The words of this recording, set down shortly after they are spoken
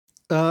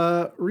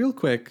Real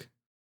quick,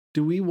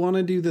 do we want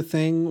to do the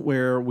thing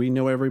where we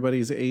know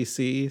everybody's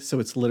AC, so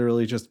it's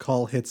literally just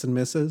call hits and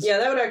misses? Yeah,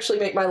 that would actually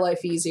make my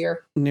life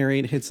easier.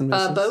 Narrate hits and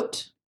misses.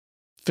 Boat.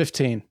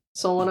 15.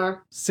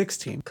 Solinar.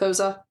 16.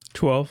 Koza.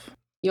 12.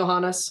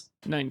 Johannes.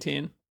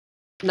 19.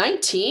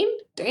 19?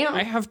 Damn.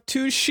 I have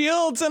 2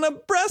 shields and a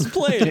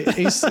breastplate.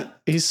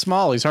 he's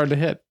small. He's hard to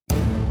hit.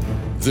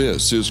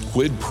 This is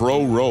Quid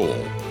Pro Roll,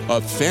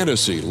 a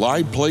fantasy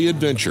live play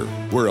adventure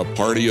where a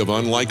party of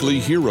unlikely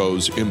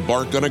heroes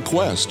embark on a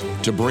quest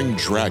to bring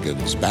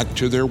dragons back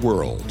to their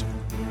world.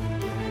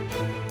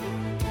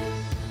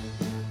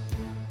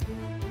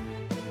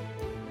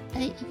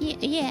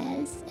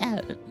 Yes.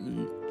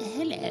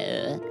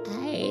 Hello.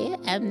 I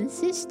am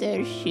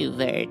Sister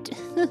Schubert.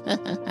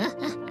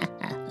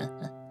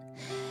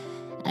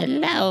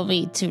 Allow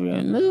me to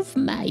remove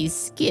my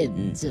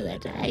skin so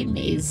that I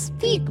may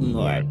speak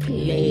more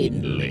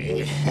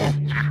plainly.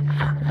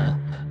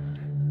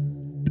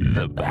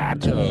 The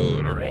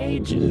battle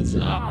rages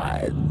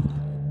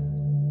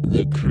on.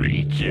 The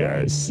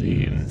creature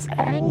seems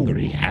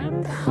angry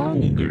and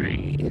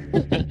hungry.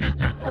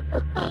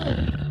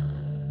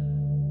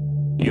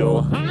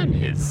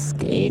 Johannes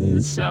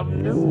gains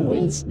some new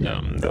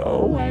wisdom,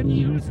 though, and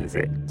uses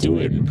it to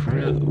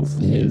improve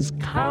his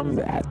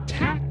combat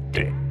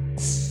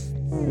tactics.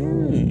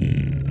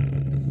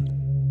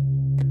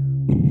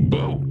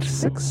 Boat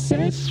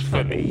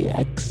successfully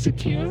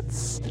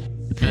executes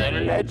the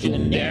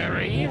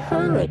legendary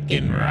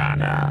Hurricane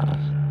Rana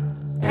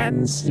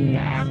and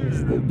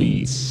slams the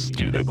beast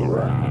to the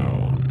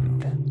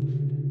ground.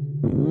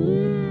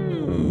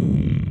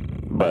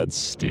 But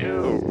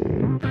still,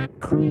 the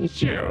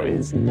creature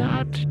is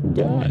not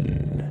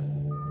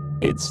done.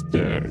 Its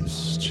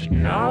thirst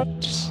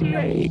not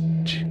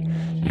slaked,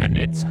 and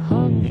its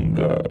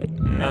hunger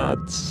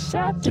not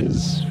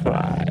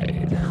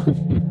satisfied.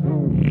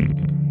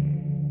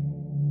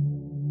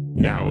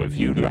 Now, if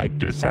you'd like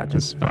to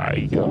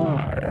satisfy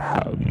your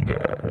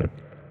hunger,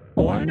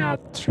 why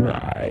not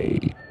try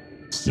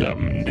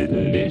some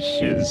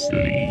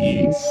deliciously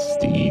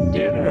yeasty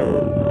dinner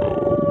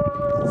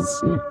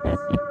rolls?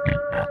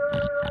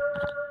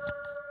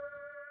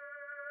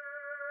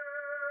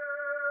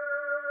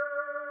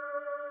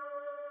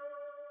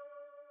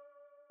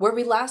 Where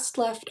we last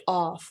left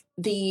off,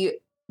 the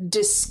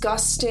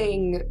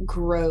disgusting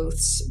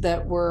growths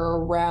that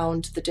were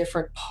around the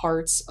different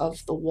parts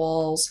of the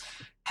walls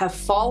have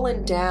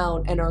fallen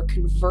down and are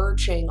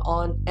converging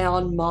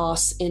en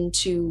masse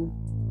into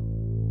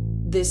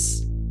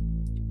this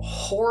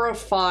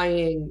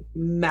horrifying,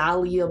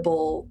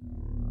 malleable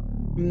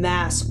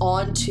mass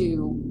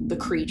onto the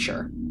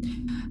creature.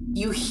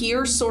 You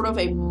hear sort of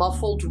a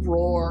muffled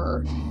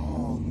roar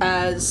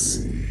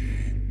as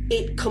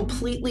it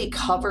completely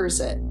covers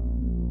it.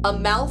 A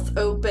mouth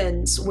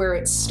opens where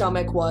its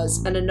stomach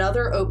was, and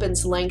another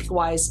opens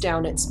lengthwise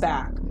down its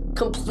back,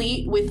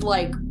 complete with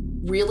like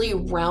really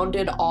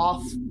rounded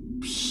off,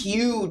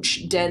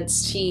 huge,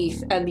 dense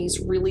teeth and these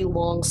really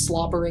long,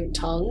 slobbering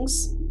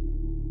tongues.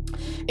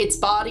 Its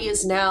body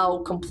is now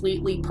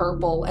completely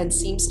purple and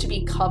seems to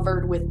be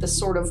covered with the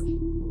sort of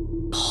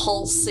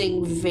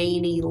pulsing,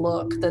 veiny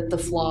look that the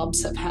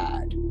flobs have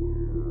had.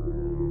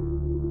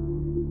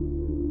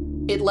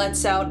 It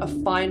lets out a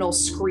final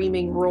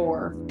screaming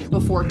roar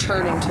before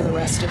turning to the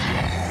rest of you.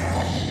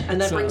 And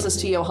that brings us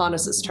to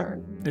Johannes's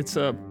turn. It's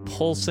a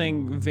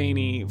pulsing,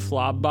 veiny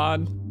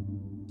flobbod.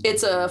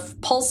 It's a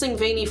pulsing,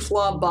 veiny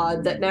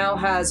flobbod that now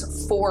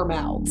has 4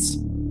 mouths.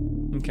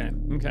 Okay.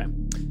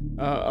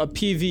 A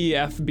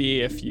PVFB,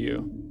 if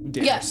you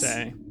dare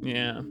say.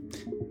 Yeah.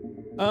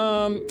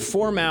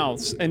 4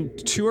 mouths, and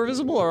 2 are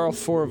visible, or all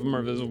 4 of them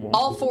are visible?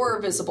 All 4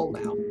 are visible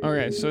now.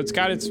 Okay, so it's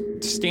got its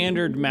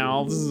standard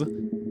mouths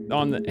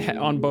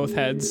on both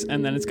heads,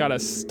 and then it's got a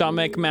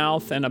stomach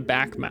mouth and a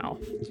back mouth.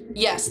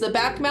 Yes, the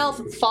back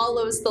mouth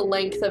follows the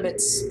length of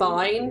its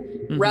spine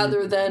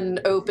rather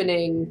than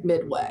opening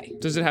midway.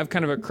 Does it have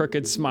kind of a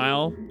crooked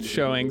smile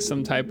showing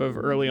some type of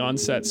early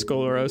onset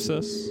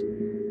scoliosis?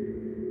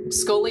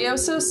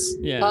 Scoliosis?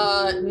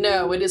 Yeah.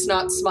 No, it is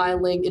not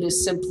smiling. It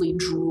is simply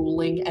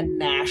drooling and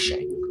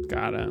gnashing.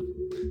 Got it.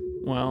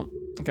 Well,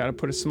 gotta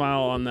put a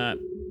smile on that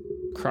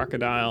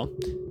crocodile.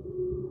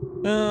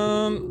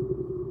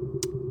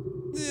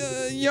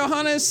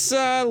 Johannes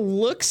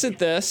looks at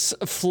this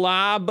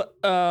flob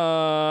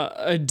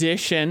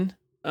addition.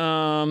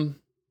 I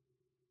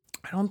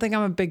don't think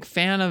I'm a big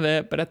fan of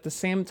it, but at the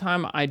same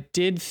time, I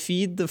did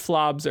feed the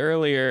flobs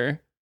earlier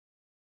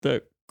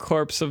the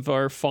corpse of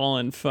our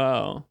fallen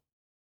foe.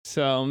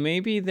 So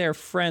maybe they're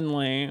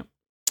friendly.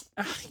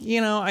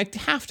 You know, I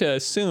have to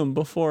assume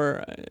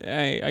before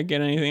I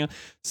get anything else.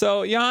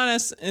 So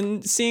Johannes,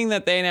 and seeing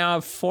that they now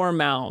have 4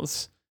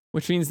 mouths,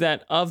 which means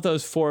that of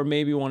those 4,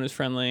 maybe one is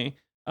friendly.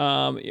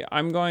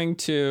 I'm going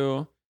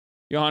to,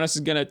 Johannes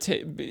is going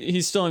to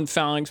he's still in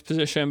phalanx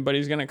position, but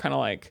he's going to kind of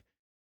like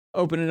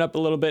open it up a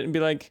little bit and be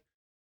like,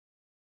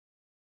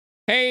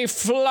 "Hey,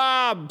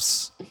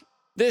 flobs,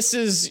 this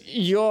is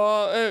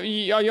your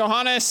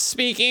Johannes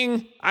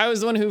speaking. I was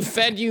the one who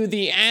fed you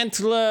the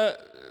antler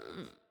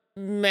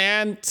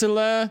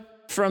mantler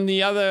from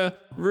the other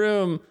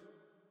room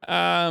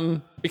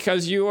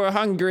because you were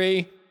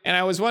hungry, and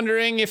I was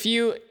wondering if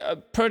you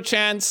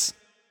perchance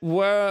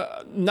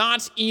were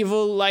not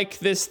evil like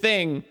this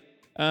thing.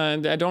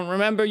 And I don't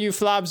remember you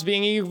Flobs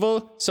being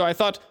evil, so I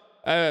thought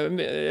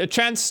a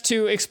chance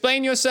to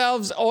explain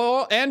yourselves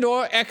or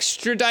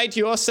extradite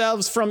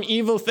yourselves from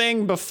evil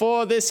thing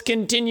before this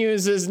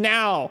continues is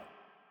now.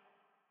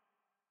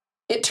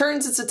 It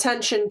turns its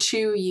attention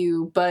to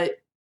you, but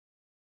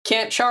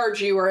can't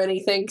charge you or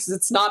anything because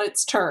it's not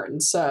its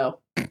turn, so.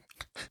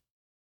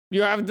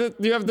 You have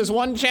this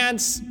one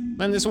chance,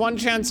 and this one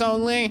chance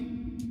only.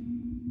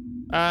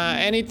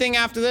 Anything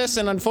after this,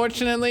 and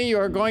unfortunately, you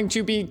are going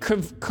to be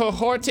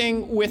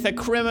cohorting with a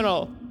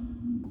criminal.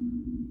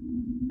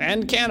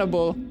 And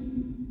cannibal,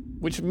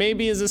 which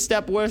maybe is a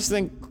step worse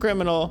than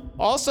criminal.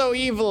 Also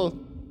evil.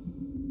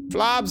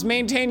 Flobs,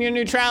 maintain your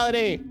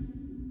neutrality.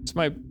 It's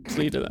my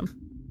plea to them.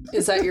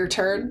 Is that your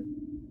turn?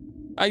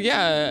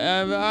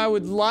 I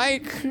would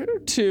like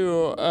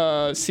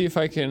to see if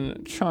I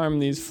can charm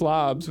these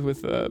Flobs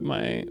with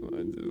my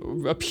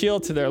appeal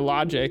to their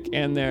logic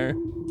and their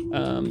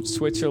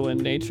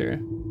Switzerland nature.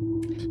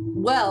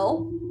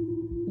 Well,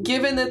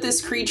 given that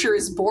this creature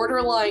is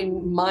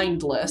borderline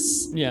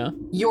mindless,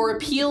 your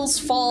appeals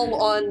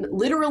fall on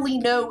literally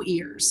no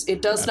ears.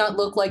 It does not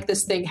look like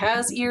this thing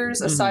has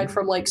ears, aside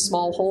from like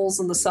small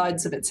holes in the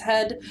sides of its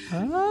head.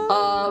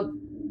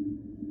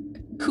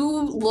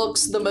 Who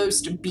looks the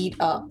most beat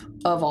up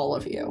of all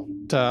of you?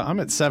 I'm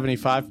at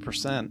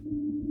 75%.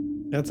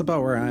 That's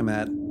about where I'm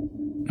at.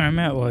 I'm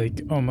at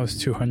like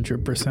almost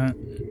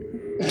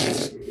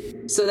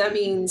 200%. So that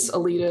means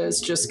Alita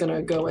is just going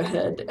to go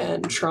ahead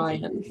and try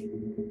and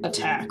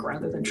attack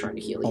rather than trying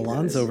to heal you.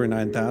 Alon's over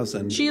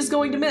 9,000. She is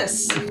going to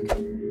miss.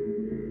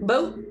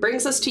 Boat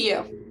brings us to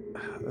you.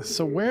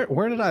 So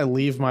where did I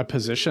leave my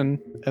position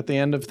at the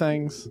end of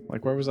things?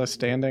 Like, where was I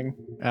standing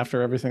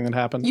after everything that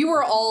happened? You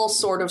were all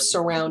sort of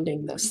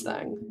surrounding this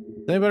thing.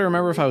 Does anybody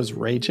remember if I was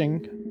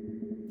raging?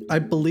 I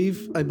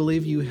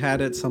believe you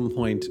had at some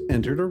point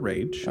entered a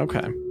rage.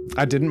 Okay.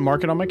 I didn't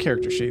mark it on my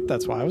character sheet.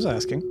 That's why I was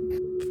asking.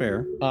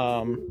 Fair.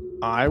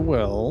 I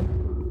will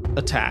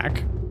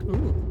attack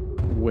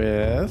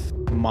with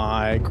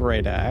my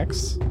great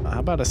axe. How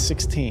about a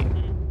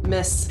 16?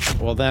 Miss.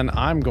 Well, then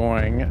I'm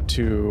going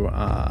to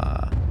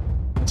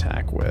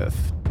attack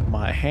with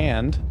my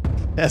hand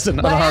as an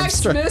My unarmed axe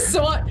strike. miss,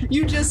 so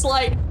you just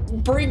like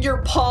bring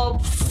your palm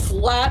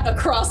flat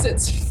across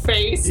its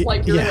face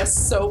like you're in a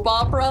soap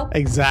opera.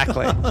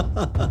 Exactly.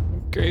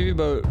 Gravy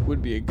Boat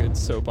would be a good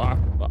soap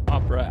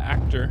opera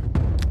actor.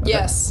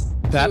 Yes.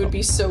 That you would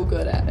be so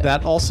good at it.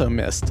 That also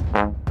missed.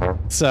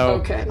 So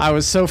Okay. I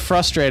was so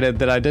frustrated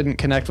that I didn't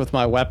connect with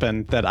my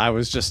weapon that I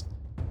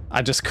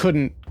just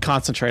couldn't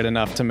concentrate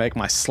enough to make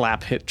my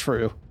slap hit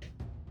true.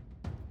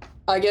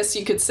 I guess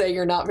you could say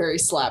you're not very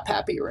slap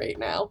happy right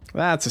now.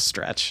 That's a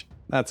stretch.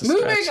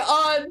 Moving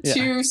on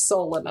to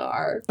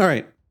Solinar. All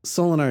right,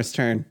 Solinar's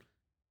turn.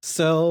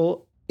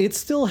 So it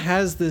still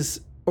has this,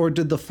 or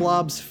did the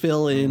Flobs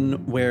fill in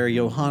where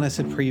Johannes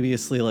had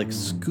previously like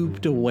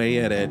scooped away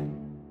at it?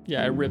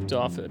 Yeah, I ripped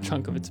off a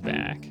chunk of its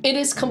back. It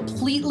has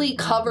completely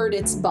covered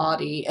its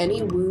body.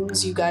 Any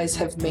wounds you guys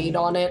have made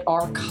on it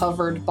are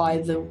covered by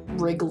the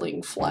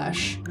wriggling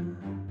flesh.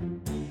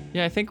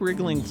 Yeah, I think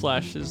wriggling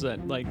flesh is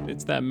that, like,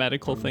 it's that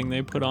medical thing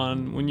they put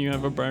on when you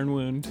have a burn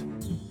wound.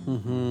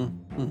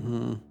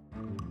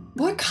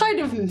 What kind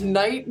of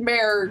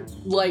nightmare,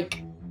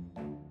 like,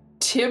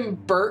 Tim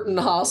Burton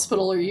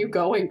hospital are you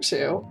going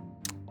to?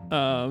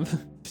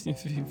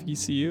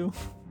 VCU.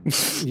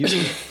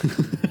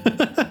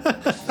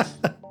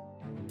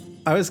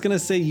 I was going to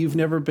say you've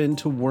never been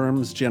to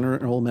Worms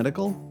General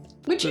Medical?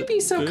 Would you be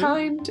so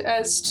kind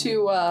as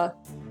to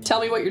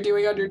tell me what you're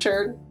doing on your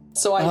turn?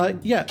 So I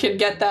can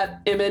get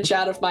that image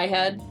out of my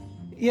head?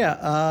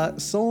 Yeah,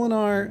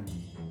 Solinar,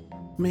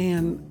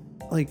 man,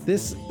 like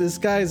this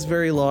guy's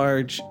very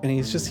large and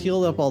he's just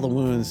healed up all the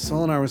wounds.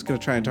 Solinar was going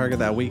to try and target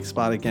that weak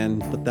spot again,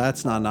 but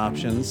that's not an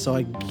option. So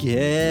I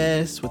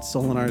guess what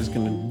Solinar is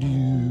going to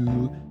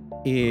do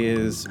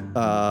is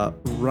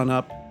run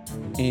up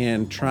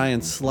and try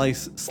and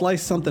slice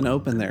something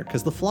open there,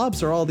 because the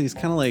Flobs are all these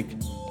kind of like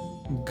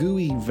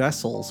gooey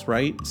vessels,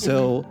 right?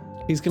 So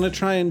he's gonna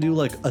try and do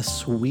like a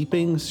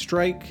sweeping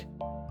strike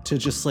to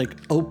just like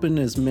open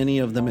as many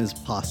of them as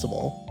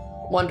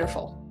possible.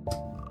 Wonderful.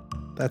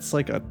 That's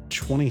like a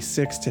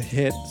 26 to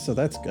hit, so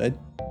that's good.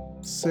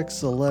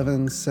 6,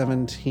 11,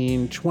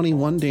 17,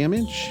 21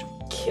 damage.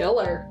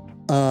 Killer.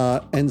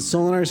 And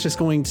Solinar is just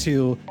going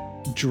to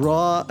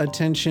draw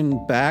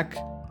attention back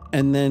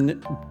and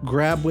then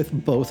grab with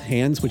both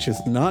hands, which is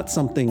not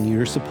something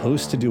you're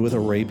supposed to do with a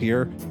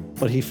rapier,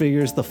 but he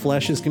figures the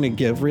flesh is going to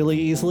give really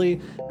easily,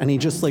 and he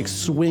just like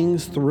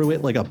swings through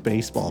it like a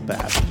baseball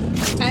bat.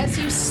 As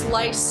you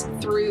slice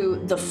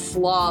through the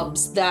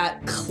Flobs,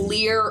 that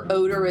clear,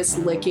 odorous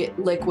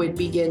liquid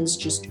begins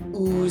just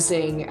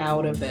oozing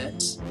out of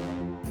it.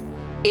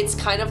 it's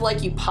kind of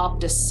like you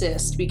popped a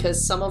cyst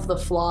because some of the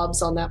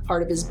flobs on that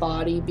part of his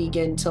body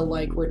begin to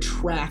like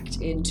retract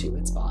into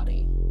its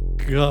body.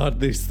 God,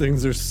 these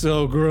things are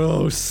so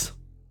gross.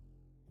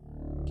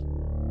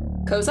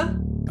 Koza?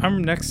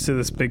 I'm next to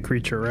this big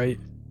creature, right?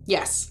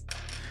 Yes.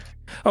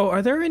 Oh,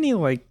 are there any,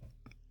 like,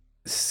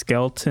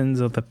 skeletons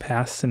of the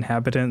past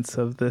inhabitants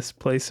of this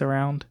place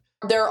around?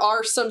 There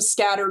are some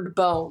scattered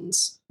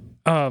bones.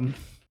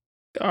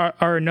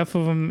 Are enough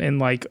of them in,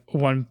 like,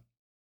 one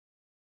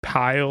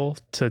pile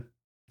to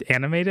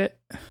animate it?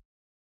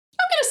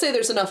 I'm going to say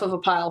there's enough of a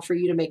pile for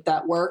you to make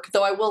that work,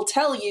 though I will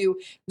tell you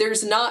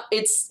there's not,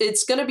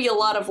 it's going to be a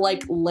lot of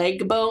like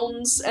leg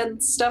bones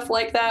and stuff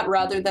like that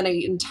rather than an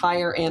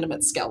entire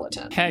animate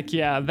skeleton. Heck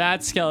yeah,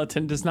 that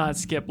skeleton does not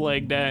skip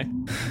leg day.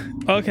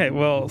 Okay,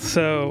 well,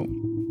 so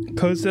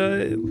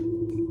Koza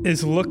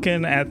is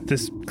looking at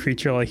this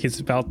creature like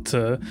he's about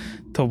to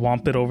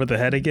whomp it over the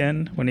head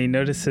again when he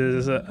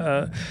notices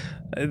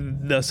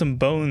there's some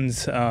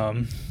bones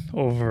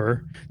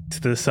over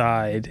to the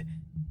side,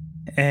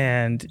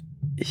 and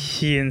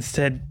he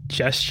instead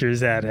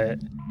gestures at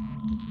it.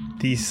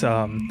 These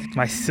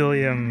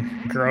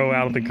mycelium grow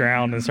out of the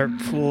ground and start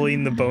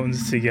pulling the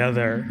bones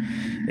together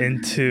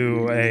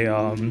into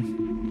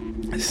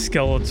a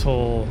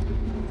skeletal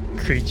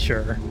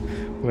creature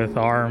with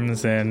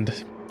arms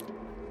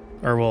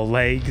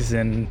legs,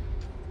 and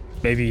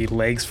maybe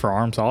legs for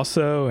arms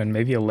also, and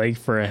maybe a leg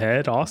for a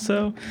head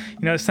also. You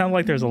know, it sounds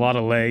like there's a lot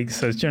of legs,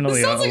 so it's generally...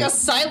 It sounds like a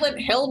Silent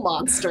Hill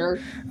monster.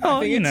 Oh,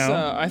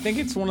 I think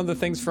it's one of the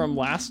things from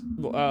Last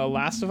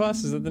of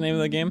Us. Is that the name of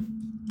the game?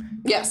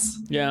 Yes.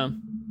 Yeah.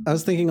 I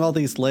was thinking all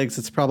these legs,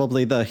 it's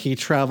probably the he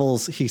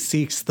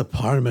seeks the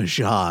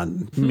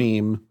Parmesan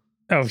meme.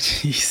 Oh,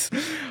 jeez.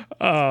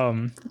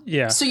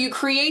 Yeah. So you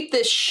create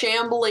this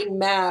shambling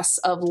mass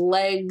of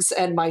legs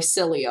and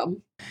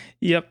mycelium.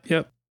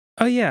 Yep.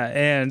 Oh, yeah,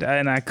 and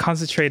I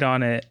concentrate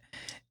on it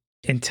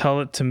and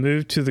tell it to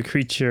move to the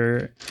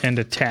creature and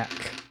attack.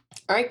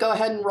 All right, go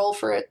ahead and roll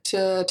for it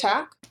to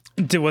attack.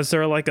 Was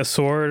there like a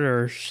sword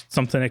or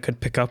something it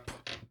could pick up?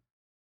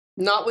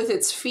 Not with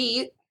its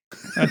feet.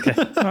 Okay,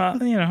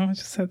 well, I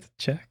just had to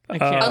check.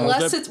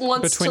 Unless it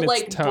wants to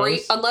like toes.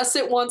 break, unless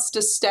it wants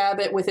to stab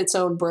it with its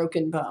own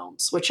broken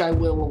bones, which I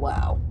will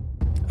allow.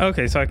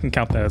 Okay, so I can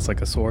count that as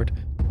like a sword.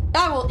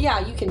 Well, yeah,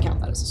 you can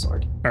count that as a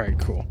sword. All right,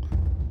 cool.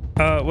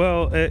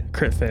 Well, it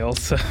crit failed,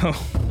 so...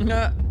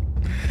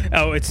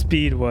 Oh, its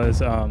speed was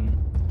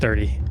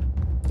 30.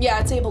 Yeah,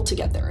 it's able to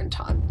get there in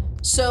time.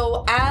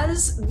 So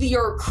as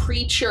your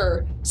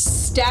creature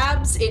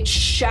stabs its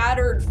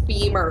shattered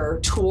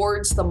femur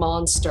towards the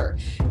monster,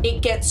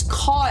 it gets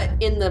caught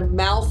in the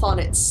mouth on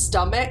its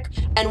stomach,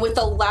 and with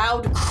a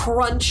loud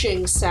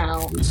crunching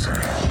sound,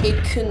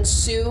 it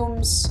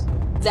consumes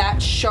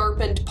that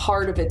sharpened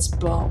part of its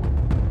bone.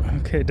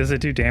 Okay, does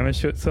it do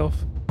damage to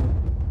itself?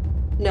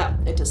 No,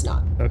 it does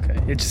not. Okay,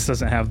 it just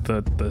doesn't have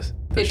the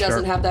It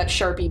doesn't have that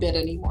Sharpie bit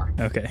anymore.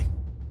 Okay.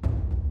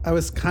 I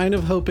was kind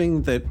of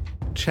hoping that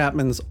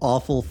Chapman's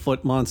awful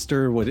foot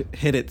monster would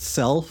hit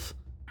itself,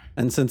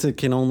 and since it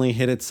can only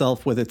hit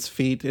itself with its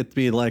feet, it'd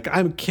be like,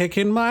 I'm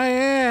kicking my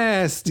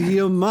ass, do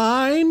you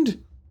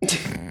mind?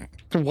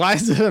 Why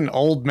is it an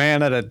old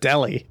man at a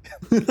deli?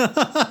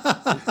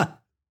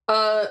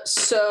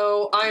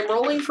 So I'm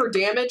rolling for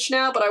damage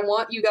now, but I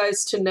want you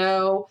guys to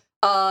know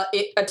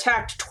it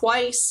attacked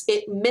twice.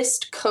 It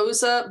missed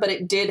Koza, but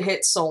it did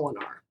hit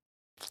Solinar.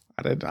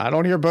 I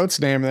don't hear Boat's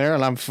name there,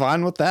 and I'm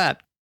fine with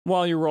that.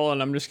 While you're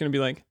rolling, I'm just going to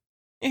be like,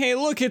 hey,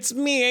 look, it's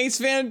me, Ace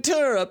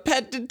Ventura,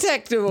 pet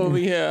detective over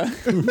here.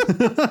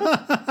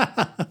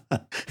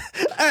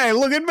 Hey,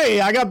 look at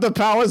me. I got the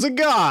powers of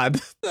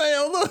God.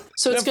 Hey, look.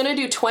 So it's going to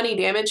do 20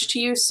 damage to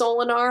you,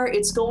 Solinar.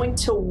 It's going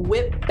to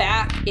whip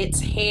back its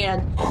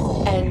hand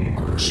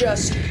and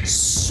just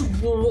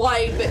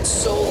swipe at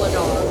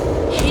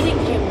Solinar, hitting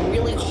him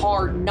really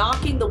hard,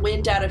 knocking the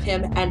wind out of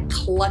him and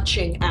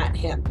clutching at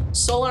him.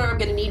 Solinar, I'm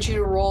going to need you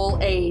to roll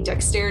a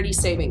dexterity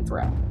saving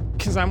throw.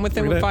 Because I'm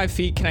within 5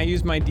 feet, can I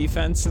use my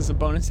defense as a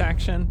bonus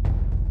action?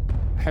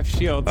 I have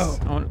shields. Oh.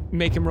 I want to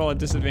make him roll at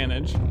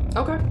disadvantage.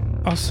 Okay.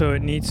 Also,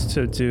 it needs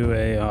to do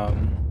a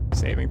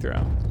Saving throw.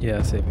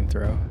 saving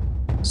throw.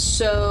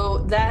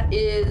 So that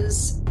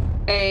is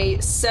a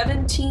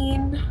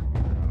 17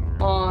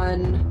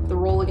 on the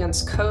roll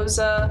against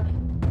Koza,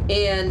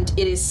 and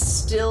it is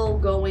still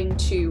going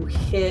to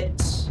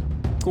hit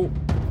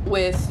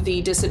with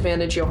the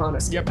disadvantage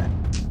Johannes. Yep.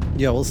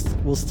 Yeah,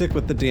 we'll stick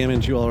with the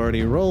damage you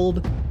already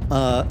rolled.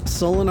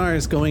 Solinar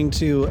is going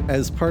to,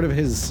 as part of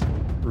his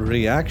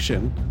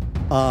reaction,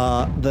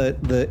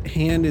 the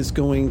hand is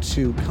going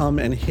to come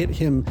and hit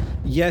him,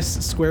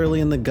 yes, squarely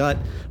in the gut,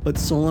 but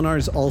Solinar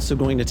is also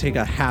going to take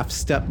a half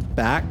step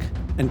back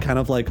and kind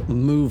of like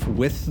move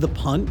with the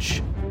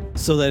punch,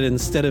 so that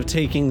instead of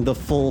taking the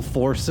full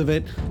force of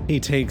it, he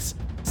takes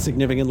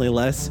significantly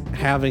less,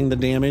 having the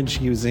damage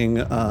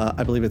using,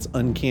 I believe it's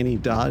Uncanny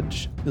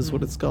Dodge is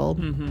what it's called.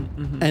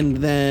 And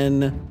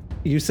then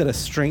you said a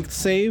strength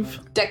save?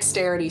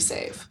 Dexterity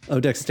save. Oh,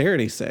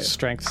 dexterity save.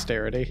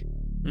 Strength-sterity.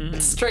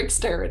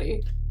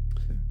 Strengthsterity.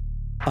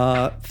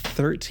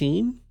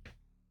 13.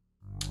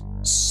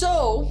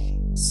 So,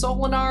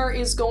 Solinar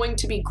is going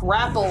to be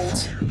grappled,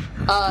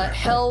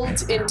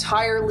 held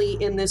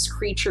entirely in this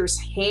creature's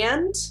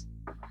hand.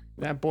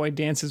 That boy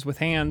dances with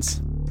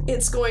hands.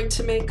 It's going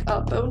to make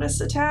a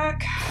bonus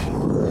attack.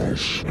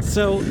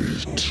 So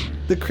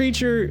the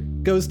creature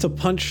goes to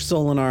punch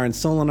Solinar, and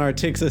Solinar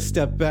takes a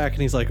step back,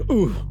 and he's like,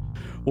 "Ooh,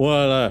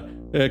 well,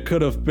 it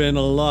could have been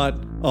a lot.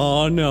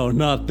 Oh no,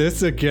 not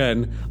this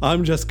again.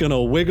 I'm just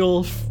gonna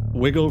wiggle.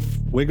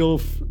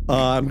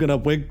 I'm gonna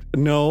wig.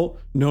 No.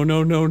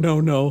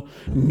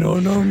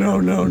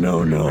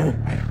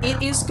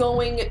 It is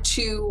going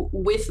to,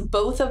 with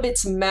both of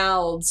its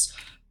mouths,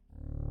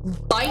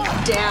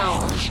 bite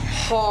down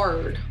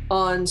hard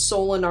on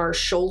Solinar's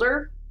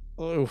shoulder.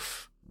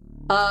 Oof.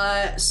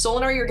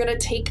 Solinar, you're gonna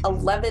take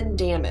 11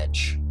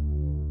 damage.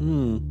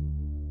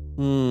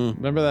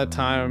 Remember that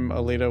time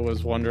Alita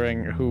was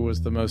wondering who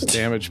was the most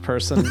damaged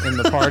person in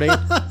the party?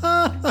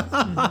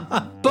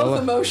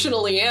 Both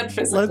emotionally and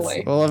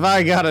physically. Well, if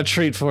I got a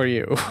treat for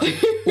you.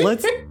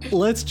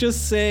 Let's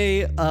just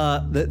say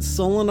that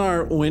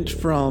Solinar went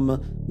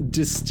from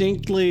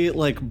distinctly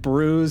like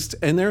bruised,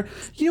 and there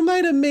you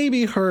might have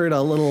maybe heard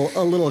a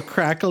little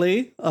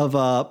crackly of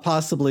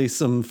possibly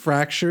some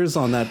fractures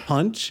on that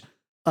punch,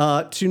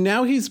 to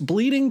now he's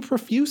bleeding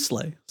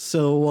profusely.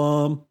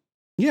 So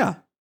yeah,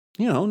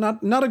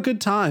 not a good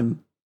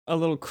time. A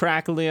little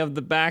crackly of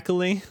the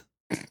backly.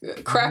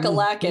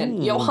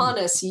 Crack-a-lackin'.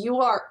 Johannes, you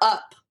are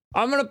up.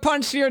 I'm gonna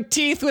punch your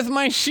teeth with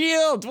my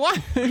shield. What?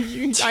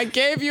 I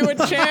gave you a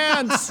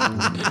chance.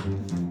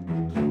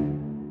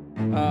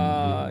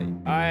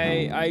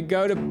 I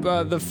go to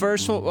the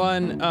first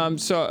one.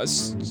 So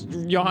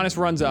Johannes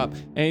runs up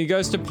and he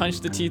goes to punch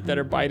the teeth that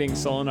are biting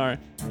Solinar,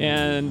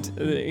 and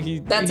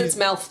That's its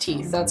mouth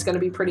teeth. That's going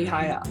to be pretty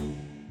high up.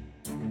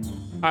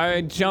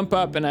 I jump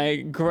up and I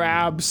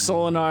grab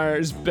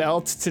Solinar's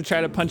belt to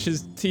try to punch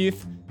his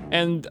teeth.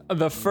 And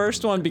the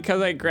first one,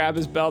 because I grab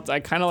his belt, I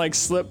kind of like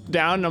slip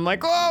down and I'm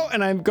like, oh,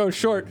 and I go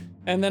short.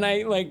 And then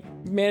I like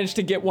manage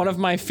to get one of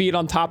my feet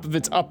on top of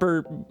its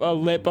upper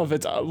lip of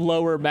its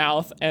lower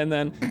mouth, and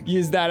then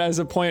use that as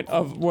a point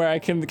of where I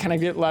can kind of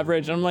get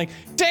leverage. And I'm like,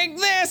 take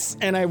this!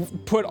 And I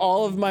put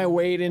all of my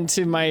weight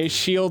into my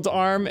shield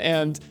arm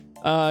and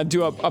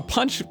do a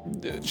punch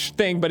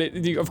thing, but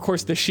of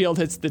course the shield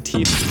hits the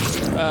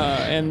teeth,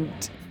 and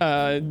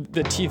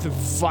the teeth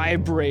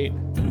vibrate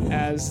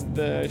as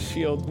the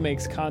shield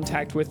makes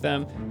contact with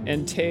them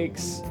and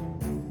takes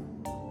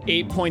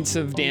 8 points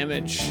of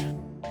damage.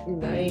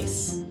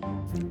 Nice.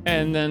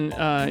 And then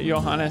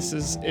Johannes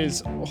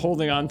is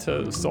holding on to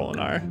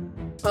Solinar.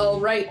 All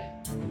right.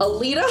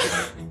 Alita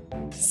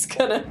is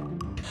gonna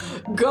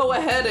go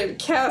ahead and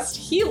cast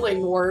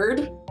Healing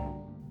Word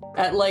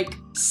at like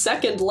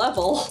 2nd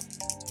level.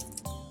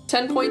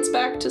 10 points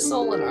back to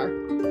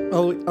Solinar.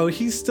 Oh,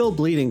 he's still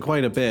bleeding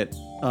quite a bit.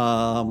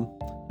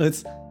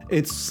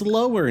 It's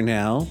slower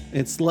now.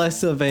 It's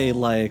less of a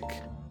like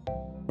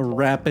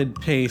rapid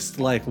paced,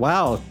 like,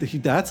 wow,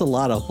 that's a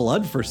lot of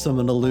blood for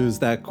someone to lose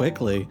that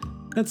quickly.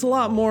 It's a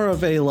lot more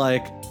of a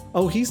like,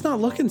 oh, he's not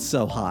looking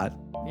so hot.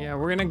 Yeah,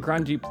 we're in a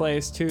grungy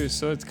place too,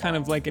 so it's kind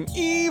of like an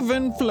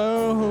even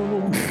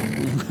flow.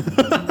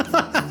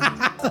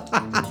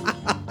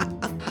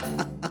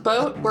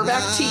 Boat, we're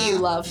back to you,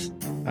 love.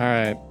 All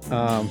right.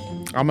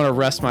 I'm going to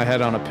rest my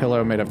head on a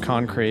pillow made of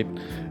concrete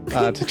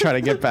to try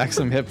to get back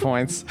some hit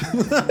points.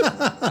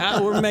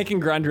 We're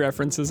making grunge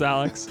references,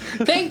 Alex.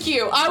 Thank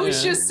you. I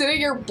was just sitting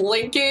here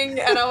blinking,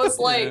 and I was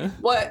like,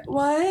 what?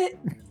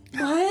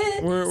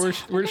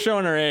 We're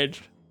showing our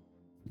age.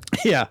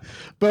 Yeah.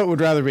 But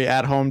would rather be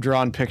at home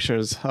drawing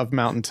pictures of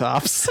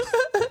mountaintops.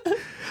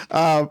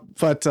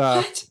 But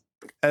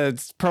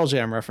it's Pearl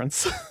Jam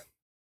reference.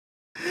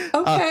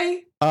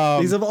 Okay.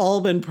 These have all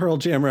been Pearl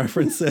Jam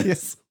references.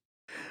 Yes.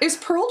 Is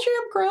Pearl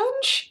Jam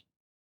grunge?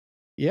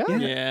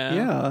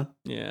 Yeah.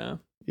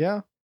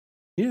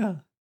 Yeah.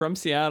 From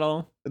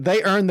Seattle.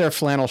 They earned their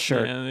flannel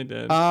shirt. Yeah, they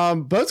did.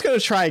 Boat's going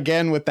to try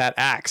again with that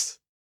axe.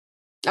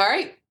 All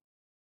right.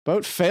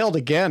 Boat failed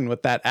again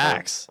with that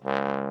axe.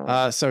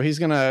 So he's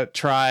going to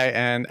try,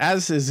 and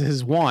as is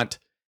his wont,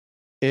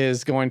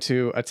 is going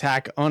to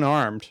attack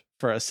unarmed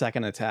for a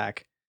second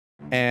attack.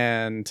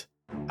 And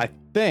I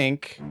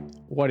think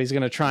what he's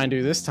going to try and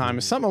do this time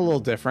is something a little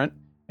different.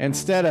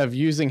 Instead of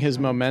using his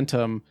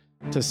momentum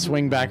to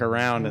swing back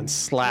around and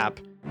slap,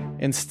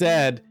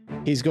 instead,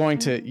 he's going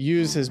to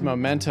use his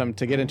momentum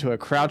to get into a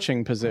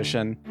crouching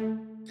position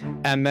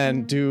and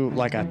then do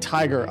like a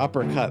tiger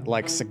uppercut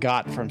like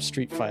Sagat from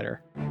Street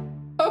Fighter.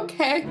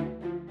 Okay.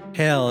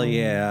 Hell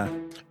yeah.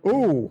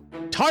 Ooh,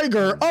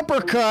 tiger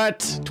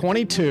uppercut,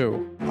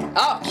 22.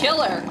 Oh,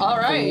 killer. All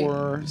right.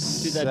 4, Do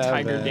 7, that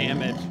tiger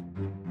damage.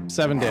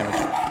 7 damage.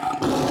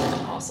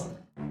 Awesome.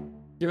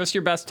 Give us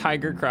your best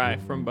tiger cry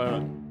from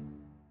Boat.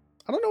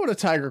 I don't know what a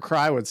tiger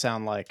cry would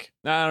sound like.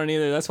 I don't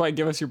either. That's why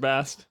give us your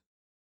best.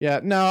 Yeah,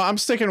 no, I'm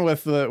sticking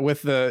with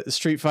the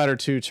Street Fighter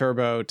 2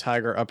 Turbo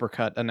Tiger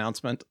uppercut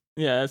announcement.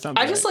 Yeah, that sounds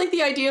I just like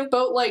the idea of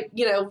Boat, like,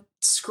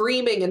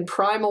 screaming in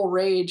primal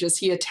rage as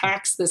he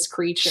attacks this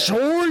creature.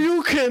 Sure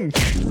you can.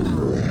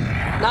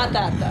 Not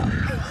that, though.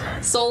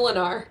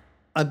 Solinar.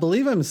 I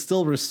believe I'm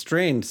still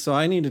restrained, so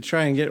I need to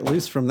try and get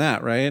loose from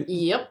that, right?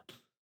 Yep.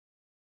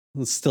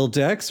 It's still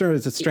Dex, or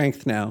is it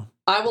Strength now?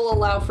 I will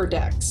allow for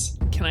Dex.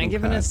 Can I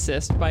give an Okay.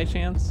 assist by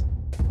chance?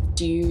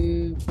 Do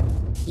you...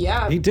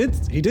 Yeah. He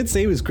did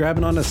say he was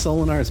grabbing onto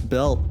Solinar's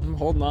belt. I'm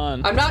holding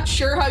on. I'm not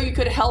sure how you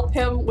could help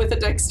him with a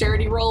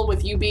dexterity roll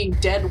with you being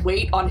dead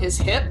weight on his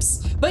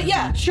hips, but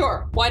yeah,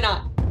 sure, why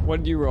not? What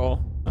did you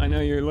roll? I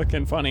know you're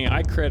looking funny.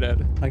 I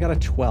critted. I got a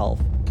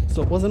 12,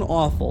 so it wasn't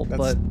awful, That's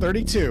but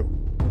 32.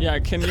 Yeah,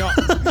 can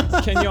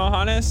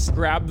Johannes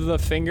grab the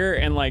finger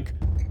and like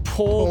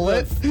pull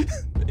it?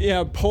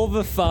 Yeah, pull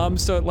the thumb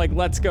so it like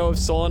lets go of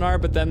Solinar,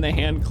 but then the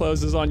hand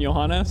closes on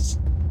Johannes?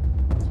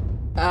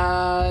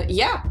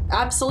 Yeah,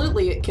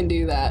 absolutely it can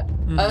do that.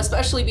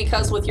 Especially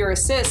because with your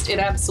assist,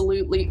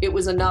 it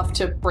was enough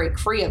to break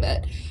free of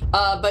it.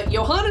 But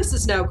Johannes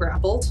is now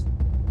grappled.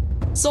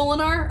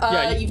 Solinar,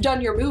 Yeah, you've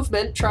done your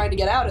movement trying to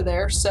get out of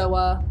there,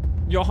 so,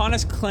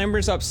 Johannes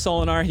clambers up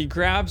Solinar.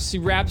 He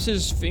wraps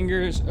his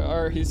fingers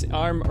or his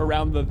arm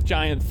around the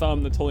giant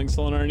thumb that's holding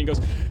Solinar, and he goes,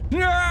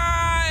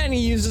 "Nah!" And he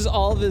uses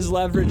all of his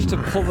leverage to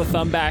pull the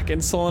thumb back,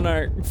 and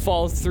Solinar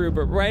falls through.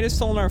 But right as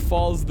Solinar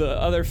falls, the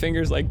other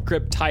fingers like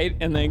grip tight,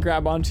 and they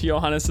grab onto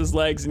Johannes's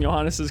legs, and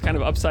Johannes is kind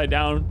of upside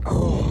down,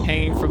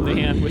 hanging from the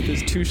hand with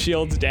his two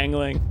shields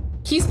dangling.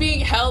 he's being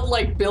held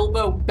like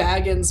Bilbo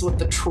Baggins with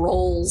the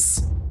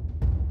trolls.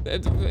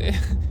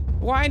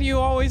 Why do you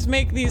always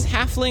make these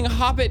halfling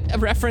hobbit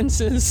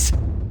references?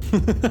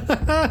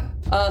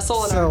 Solinar.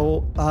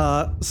 so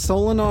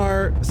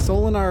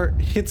Solinar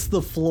hits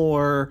the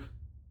floor,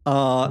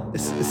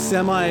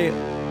 semi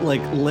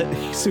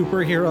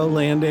superhero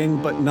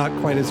landing, but not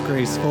quite as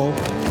graceful,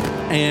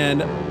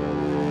 and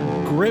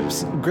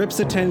grips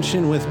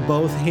attention with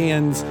both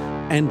hands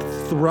and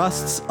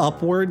thrusts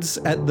upwards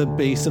at the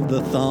base of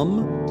the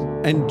thumb.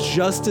 And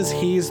just as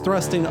he's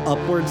thrusting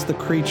upwards, the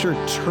creature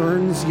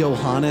turns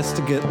Johannes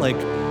to get like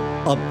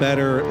a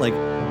better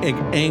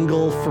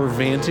angle for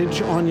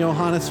vantage on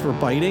Johannes for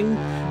biting.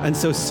 And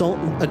so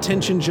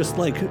attention just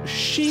like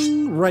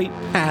shing right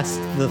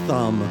past the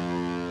thumb.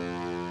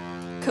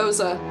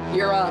 Koza,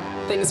 you're up.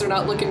 Things are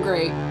not looking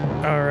great.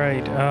 All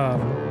right.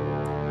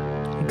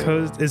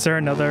 Is there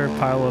another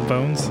pile of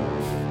bones?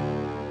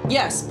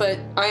 Yes, but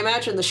I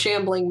imagine the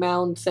shambling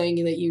mound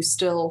thing that you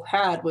still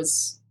had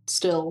was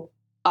still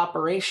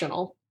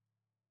operational.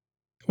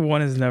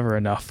 One is never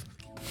enough.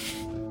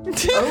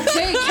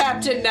 Okay,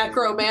 Captain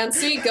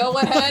Necromancy, go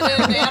ahead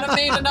and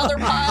animate another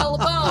pile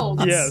of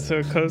bones. Yeah,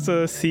 so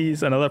Koza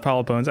sees another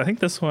pile of bones. I think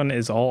this one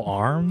is all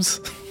arms.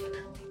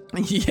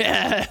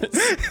 Yes.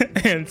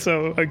 And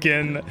so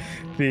again,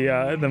 the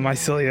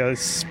mycelia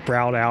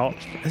sprout out.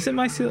 Is it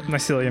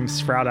mycelium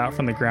sprout out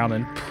from the ground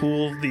and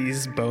pull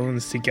these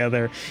bones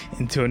together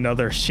into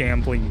another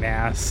shambling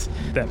mass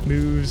that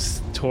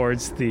moves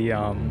towards the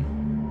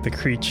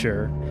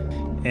creature.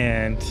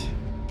 And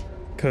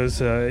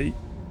Koza,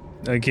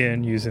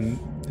 again using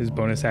his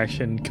bonus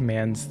action,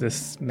 commands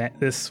this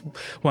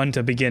one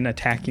to begin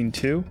attacking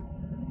too.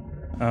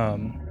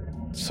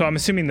 So I'm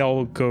assuming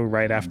they'll go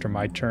right after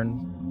my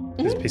turn.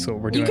 Is basically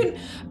what we're doing. You can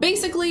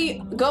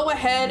basically go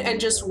ahead and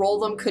just roll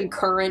them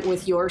concurrent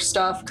with your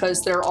stuff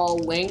because they're all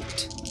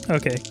linked.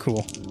 Okay,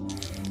 cool.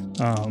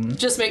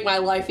 Just make my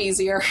life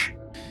easier.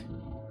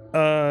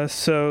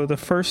 So the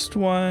first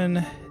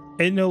one,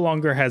 it no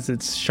longer has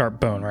its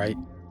sharp bone, right?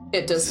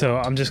 It does. So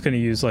I'm just going to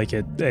use like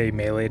a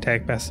melee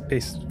attack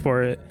base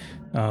for it.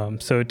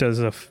 So it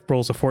does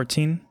rolls a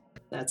 14.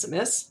 That's a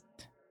miss.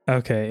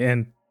 Okay,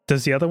 and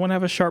does the other one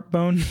have a sharp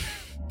bone?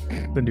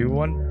 The new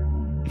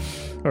one?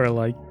 Or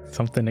like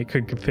something it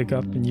could pick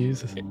up and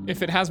use?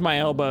 If it has my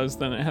elbows,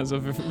 then it has a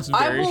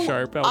very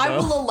sharp elbow. I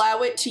will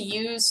allow it to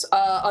use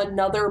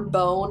another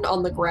bone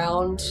on the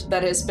ground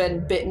that has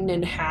been bitten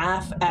in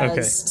half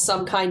as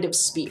some kind of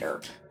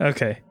spear.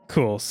 Okay,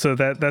 cool. So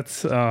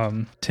that's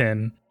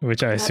 10,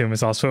 which I assume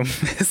is also a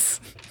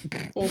miss.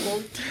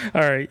 Mm-hmm.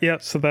 All right,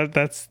 yep. So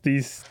that's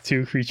these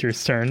two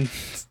creatures' turn.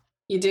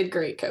 You did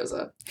great,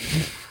 Koza.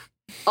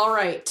 All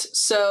right,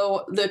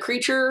 so the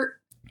creature...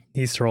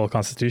 Needs to roll a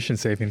Constitution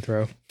saving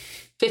throw.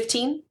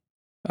 15?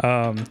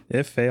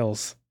 It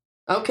fails.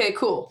 Okay,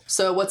 cool.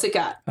 So what's it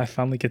got? I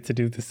finally get to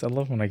do this. I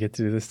love when I get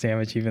to do this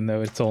damage, even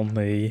though it's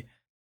only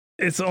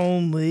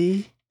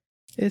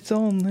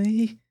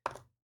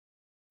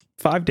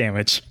 5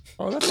 damage.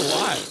 Oh, that's a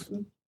lot.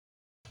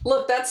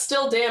 Look, that's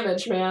still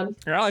damage, man.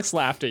 Alex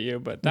laughed at you,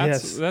 but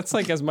that's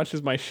like as much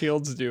as my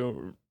shields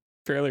do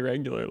fairly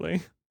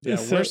regularly. Yeah,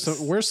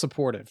 So- we're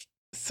supportive.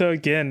 So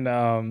again,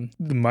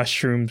 the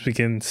mushrooms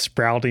begin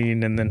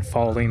sprouting and then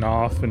falling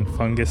off, and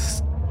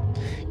fungus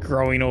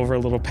growing over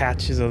little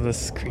patches of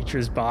this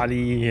creature's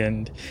body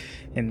and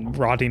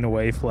rotting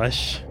away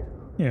flesh,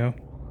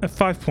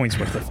 5 points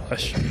worth of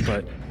flesh,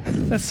 but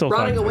that's still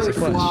Running 5 away points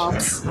with of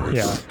flesh. flobs.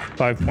 Yeah,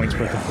 5 points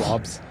worth of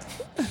flobs.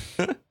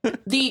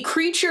 The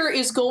creature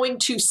is going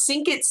to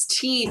sink its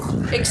teeth,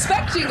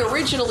 expecting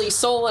originally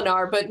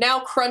Solinar, but now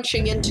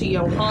crunching into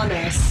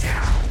Johannes.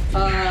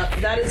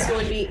 That is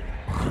going to be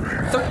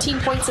 13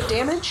 points of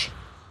damage.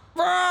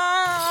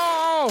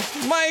 Oh,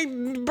 my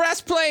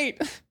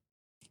breastplate!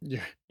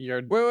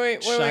 Your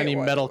Wait, shiny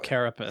what? metal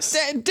carapace.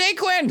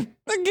 Daquin!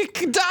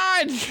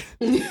 Dodge!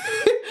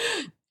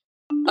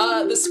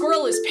 The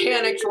squirrel is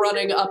panicked,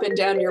 running up and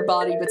down your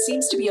body, but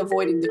seems to be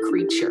avoiding the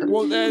creature.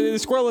 Well, the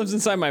squirrel lives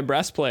inside my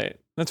breastplate.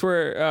 That's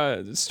where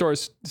it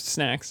stores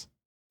snacks.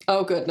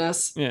 Oh,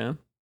 goodness. Yeah.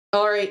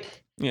 All right.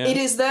 Yeah. It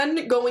is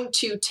then going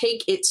to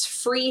take its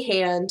free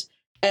hand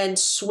and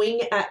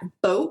swing at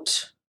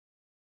Boat.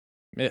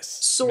 Miss.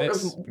 Sort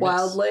miss, of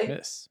wildly.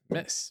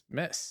 Miss.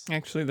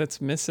 Actually, that's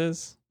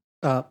Mrs.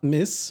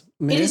 Miss.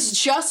 It is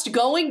just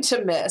going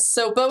to miss.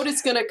 So Boat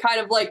is going to kind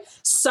of like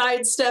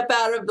sidestep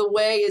out of the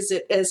way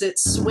as it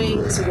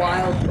swings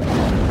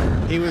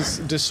wildly. He was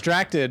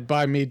distracted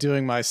by me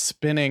doing my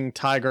spinning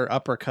tiger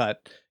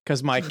uppercut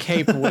because my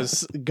cape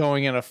was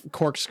going in a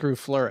corkscrew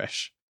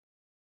flourish.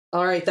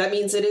 All right, that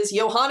means it is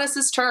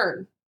Johannes'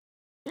 turn.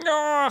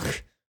 Ugh!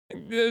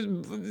 There's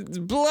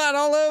blood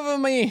all over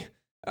me.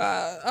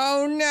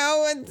 Oh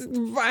no!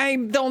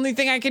 The only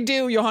thing I can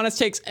do. Johannes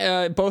takes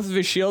both of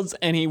his shields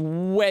and he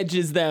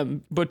wedges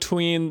them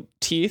between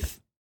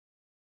teeth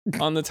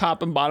on the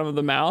top and bottom of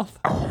the mouth.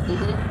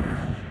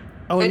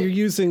 Oh, and you're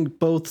using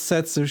both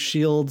sets of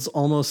shields,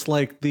 almost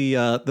like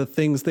the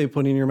things they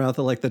put in your mouth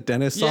at like the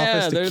dentist's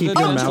office to they're keep the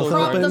your dental mouth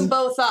Prop open. them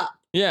both up.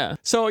 Yeah.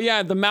 So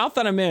yeah, the mouth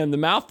that I'm in, the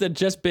mouth that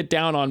just bit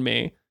down on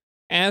me,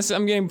 as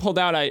I'm getting pulled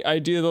out, I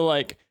do the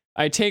like.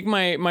 I take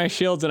my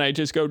shields and I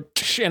just go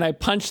and I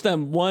punch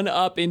them, one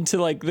up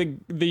into like the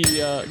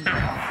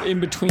in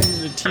between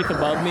the teeth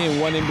above me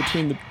and one in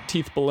between the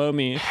teeth below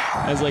me,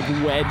 as like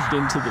wedged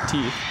into the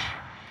teeth.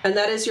 And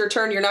that is your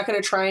turn. You're not going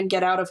to try and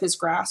get out of his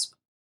grasp.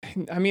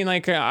 I mean,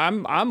 like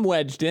I'm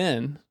wedged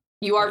in.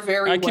 You are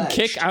very I can wedged.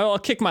 kick. I'll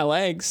kick my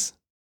legs.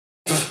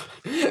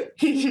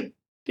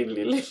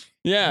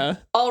 Yeah.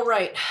 All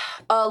right.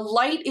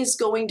 Light is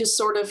going to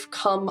sort of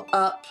come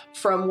up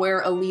from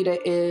where Alita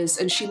is,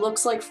 and she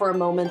looks like for a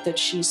moment that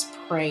she's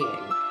praying.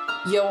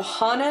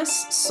 Johannes,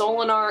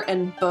 Solinar,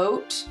 and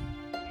Boat,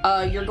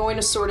 you're going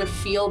to sort of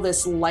feel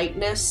this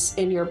lightness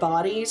in your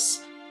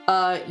bodies.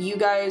 You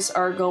guys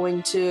are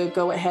going to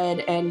go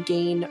ahead and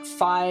gain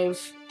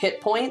 5 hit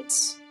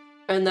points,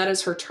 and that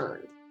is her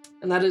turn.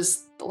 And that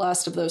is the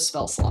last of those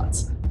spell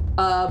slots.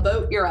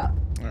 Boat, you're up.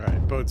 All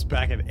right, Boat's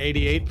back at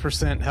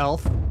 88%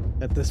 health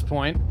at this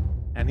point,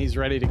 and he's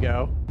ready to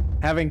go.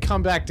 Having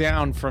come back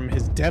down from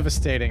his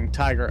devastating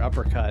tiger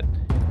uppercut,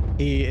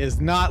 he is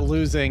not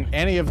losing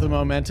any of the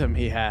momentum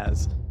he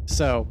has.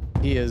 So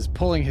he is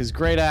pulling his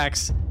great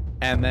axe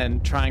and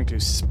then trying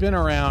to spin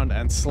around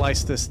and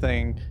slice this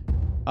thing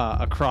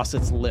across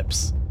its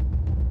lips.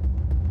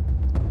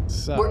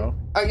 So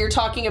You're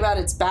talking about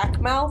its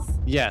back mouth?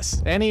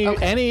 yes,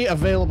 any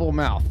available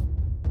mouth,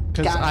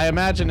 because Got it. I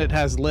imagine it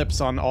has lips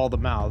on all the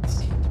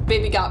mouths.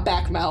 Baby got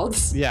back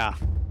mouths. Yeah.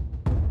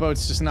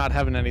 Boat's just not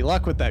having any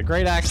luck with that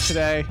great axe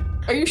today.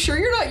 Are you sure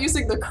you're not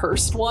using the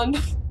cursed one?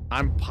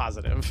 I'm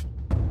positive.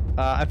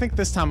 I think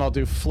this time I'll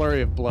do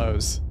flurry of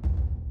blows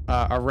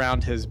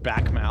around his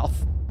back mouth.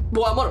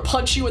 Well, I'm gonna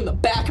punch you in the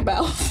back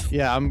mouth.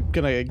 Yeah, I'm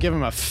gonna give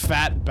him a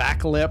fat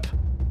back lip,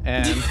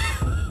 and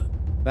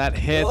that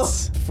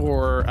hits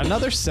for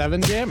another 7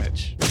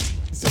 damage.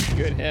 It's a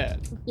good hit.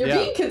 You're Yeah.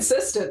 being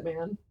consistent,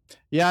 man.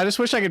 Yeah, I just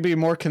wish I could be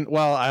more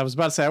well, I was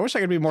about to say I wish I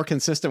could be more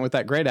consistent with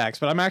that great axe,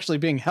 but I'm actually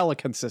being hella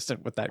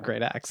consistent with that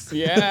great axe.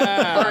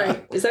 Yeah. All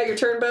right, is that your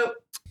turn, Boat?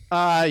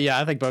 Yeah,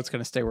 I think Boat's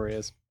gonna stay where he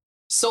is.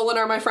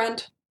 Solinar, my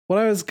friend. What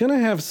I was gonna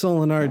have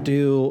Solinar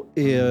do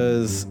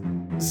is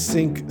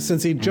sink,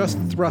 since he just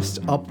thrust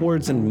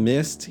upwards and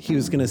missed, he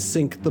was gonna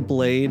sink the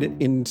blade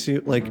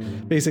into, like,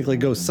 basically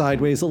go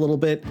sideways a little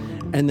bit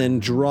and then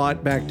draw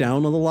it back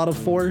down with a lot of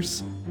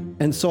force.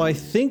 And so I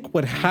think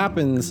what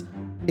happens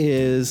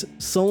is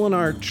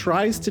Solinar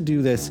tries to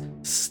do this,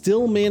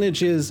 still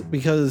manages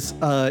because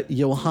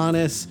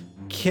Johannes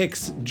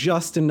kicks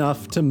just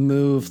enough to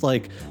move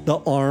like the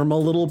arm a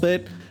little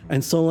bit,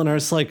 and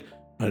Solinar's like,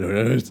 I don't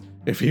know,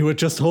 if he would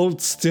just hold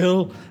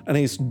still, and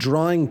he's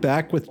drawing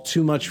back with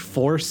too much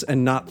force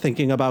and not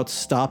thinking about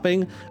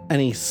stopping, and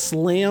he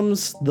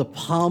slams the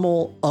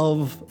pommel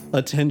of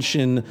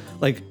attention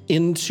like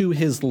into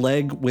his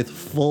leg with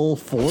full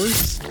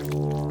force,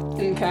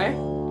 Okay.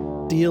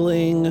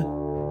 dealing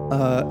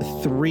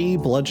 3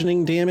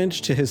 bludgeoning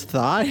damage to his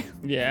thigh.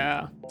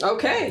 Yeah.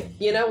 Okay.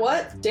 You know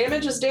what?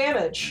 Damage is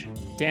damage.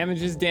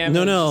 Damage is damage.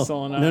 No,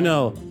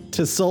 Solinar.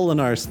 to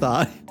Solinar's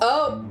thigh.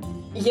 Oh,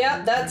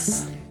 yeah,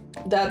 that's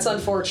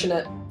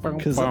unfortunate.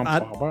 Because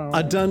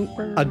I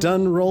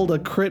done rolled a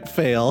crit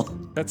fail.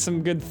 That's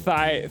some good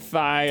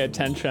thigh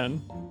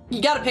attention.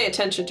 You gotta pay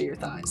attention to your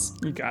thighs.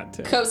 You got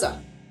to. Koza.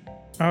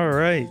 All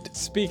right.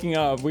 Speaking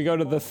of, we go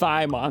to the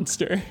thigh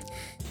monster.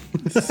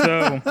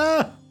 So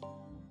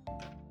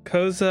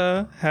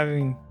Koza,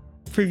 having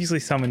previously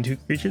summoned 2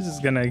 creatures, is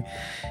gonna,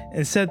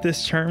 instead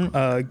this turn,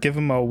 give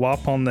him a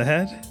whop on the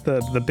head.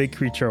 The big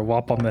creature a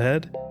whop on the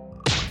head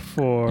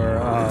for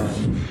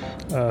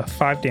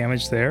 5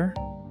 damage there.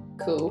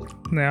 Cool.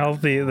 Now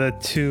the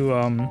 2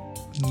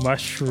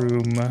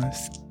 mushroom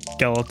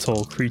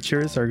skeletal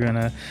creatures are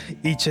gonna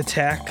each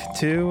attack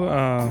too.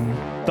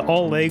 The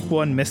all leg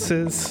one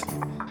misses.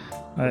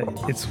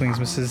 Its wings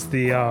misses.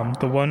 The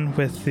one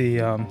with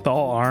the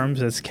all arms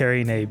that's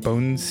carrying a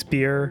bone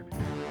spear,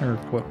 or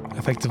what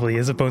effectively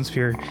is a bone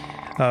spear,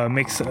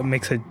 makes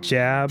a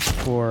jab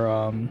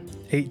for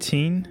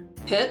 18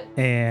 Hit.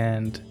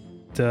 and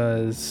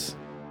does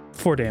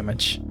 4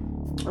 damage.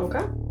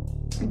 Okay.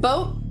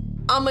 Boat,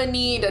 I'm gonna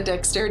need a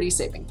dexterity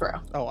saving throw.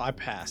 Oh, I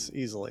pass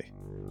easily.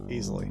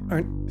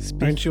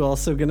 Aren't you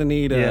also gonna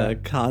need a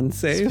con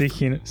save?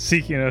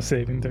 Speaking of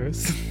saving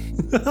throws.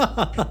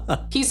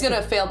 He's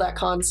gonna fail that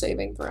con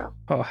saving throw.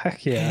 Oh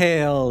heck yeah!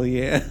 Hell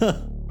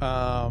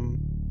yeah.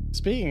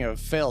 Speaking of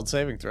failed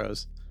saving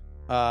throws,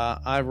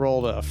 I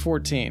rolled a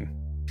 14.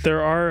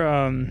 There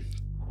are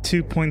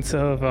 2 points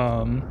of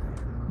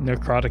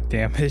necrotic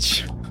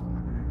damage.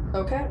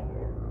 Okay.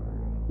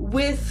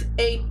 With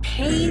a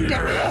pained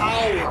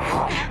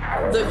howl,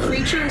 the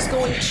creature is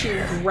going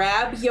to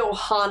grab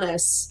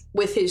Johannes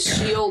with his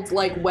shield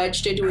like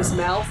wedged into his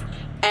mouth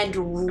and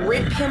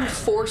rip him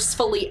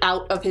forcefully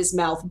out of his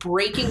mouth,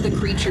 breaking the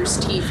creature's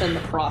teeth in the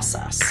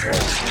process.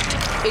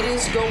 It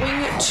is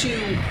going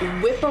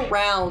to whip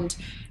around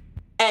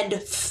and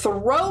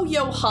throw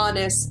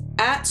Johannes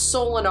at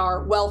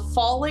Solinar while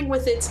falling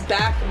with its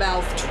back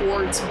mouth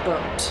towards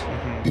Boat.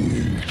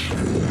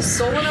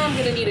 Solinar, I'm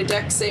going to need a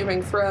dex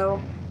saving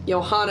throw.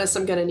 Johannes,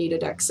 I'm going to need a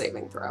dex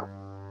saving throw.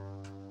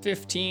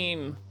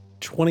 15.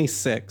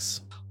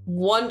 26.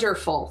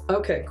 Wonderful.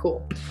 Okay,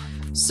 cool.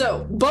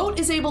 So, Boat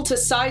is able to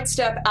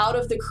sidestep out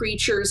of the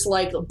creature's,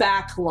 like,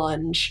 back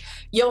lunge.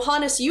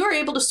 Johannes, you are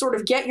able to sort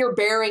of get your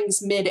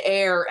bearings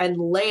mid-air and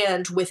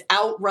land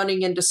without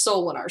running into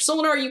Solinar.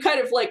 Solinar, you kind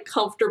of, like,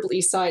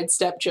 comfortably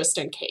sidestep just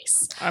in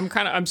case.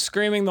 I'm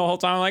screaming the whole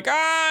time. I'm like,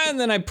 ah! And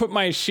then I put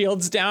my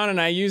shields down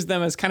and I use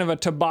them as kind of a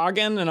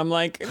toboggan. And I'm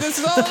like, this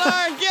is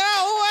Solinar, get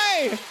out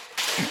of the way!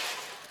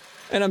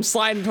 And I'm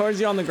sliding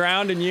towards you on the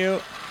ground, and you...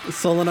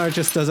 Solinar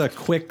just does a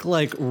quick,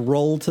 like,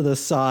 roll to the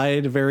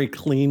side very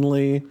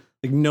cleanly,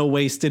 like no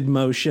wasted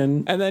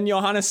motion. And then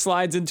Johannes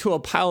slides into a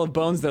pile of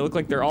bones that look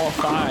like they're all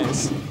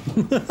thighs.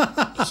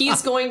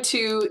 He's going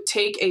to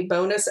take a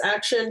bonus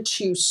action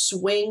to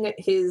swing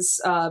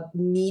his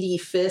meaty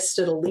fist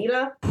at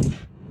Alita.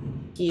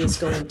 He is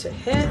going to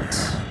hit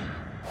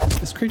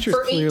This creature's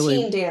for 18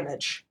 clearly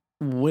damage.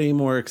 way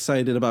more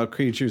excited about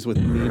creatures with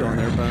meat on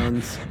their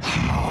bones.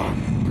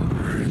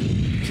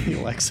 You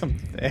like some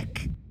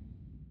thick?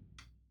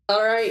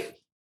 All right.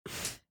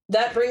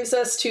 That brings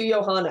us to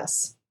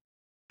Johannes.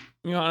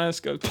 Johannes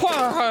goes,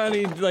 "Pwah!" and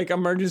he like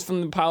emerges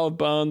from the pile of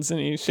bones and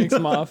he shakes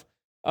them off.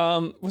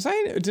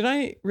 Did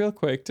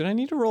I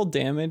need to roll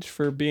damage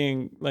for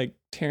being like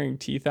tearing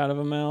teeth out of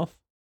a mouth?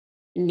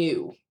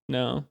 No,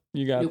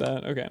 you got Nope.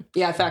 that. Okay,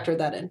 Yeah, I factored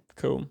that in.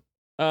 cool.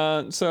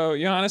 So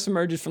Johannes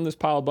emerges from this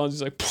pile of bones.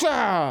 He's like,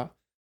 "Pwah!"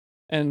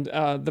 And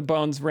the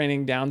bones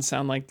raining down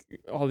sound like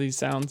all these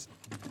sounds.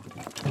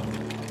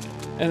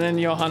 And then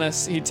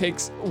Johannes, he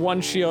takes one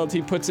shield,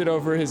 he puts it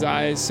over his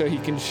eyes so he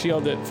can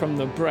shield it from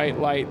the bright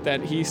light that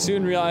he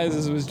soon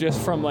realizes was just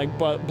from like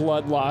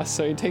blood loss.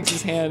 So he takes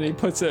his hand and he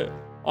puts it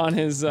on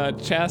his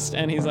chest,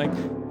 and he's like,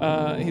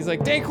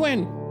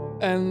 Daquin!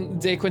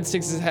 And Daquin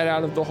sticks his head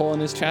out of the hole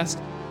in his chest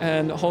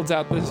and holds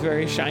out this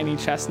very shiny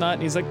chestnut,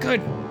 and he's like,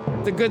 good,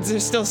 the goods are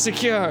still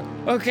secure.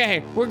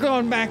 Okay, we're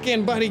going back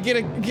in, buddy, get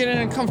in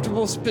a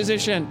comfortable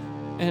position.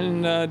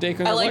 And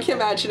Daquin, I like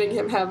imagining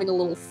him having a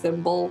little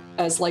thimble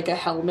as like a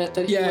helmet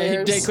that he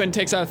wears. Daquin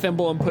takes out a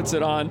thimble and puts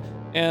it on,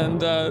 and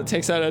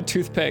takes out a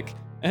toothpick.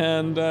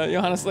 And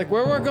Johannes is like,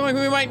 where we're going,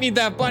 we might need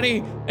that,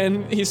 buddy.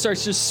 And he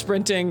starts just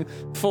sprinting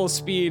full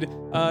speed.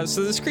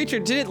 So this creature,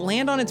 did it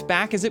land on its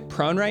back? Is it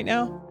prone right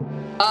now?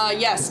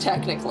 Yes,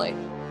 technically.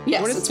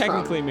 Yes, What does it's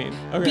technically prone. mean?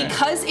 Okay.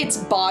 Because its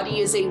body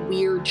is a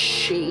weird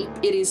shape,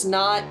 it is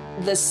not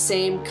the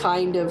same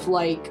kind of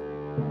like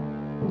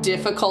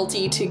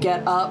difficulty to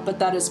get up, but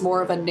that is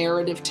more of a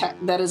narrative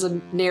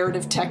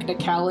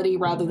technicality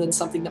rather than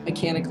something that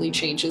mechanically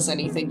changes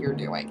anything you're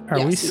doing. Are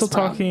Yes, we he's still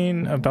prone.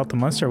 talking about the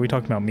monster? Or are we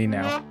talking about me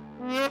now?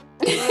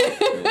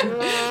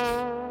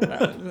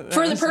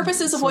 For the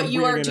purposes of Some what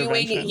you are weird doing,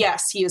 intervention.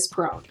 yes, he is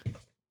prone.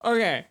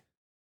 Okay.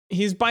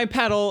 He's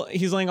bipedal.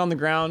 He's laying on the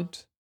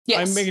ground.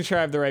 Yes. I'm making sure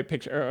I have the right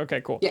picture.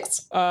 Okay, cool.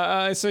 Yes.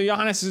 So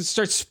Johannes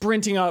starts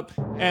sprinting up,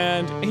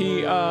 and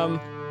he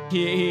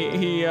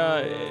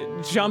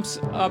jumps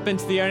up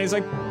into the air, and he's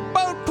like,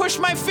 "Boat, push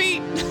my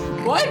feet!"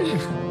 What?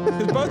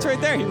 His boat's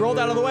right there. He rolled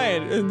out of the way,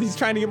 and he's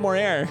trying to get more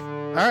air.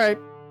 All right.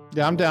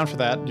 Yeah, I'm down for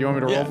that. Do you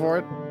want me to roll for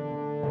it?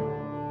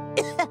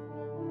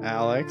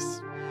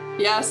 Alex?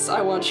 Yes,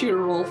 I want you to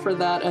roll for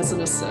that as an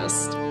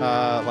assist.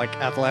 Like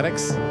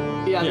athletics?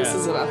 Yeah, this Yeah.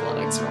 is an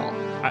athletics roll.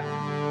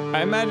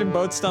 I imagine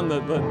Boat's done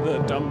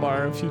the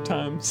Dunbar a few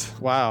times.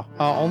 Wow.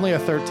 Only a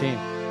 13.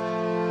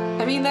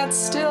 I mean, that's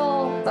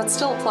still a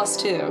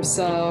 +2,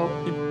 so...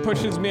 He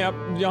pushes me up,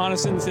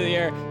 Johannes, into the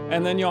air,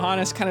 and then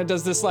Johannes kind of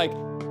does this, like,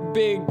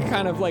 big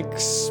kind of, like,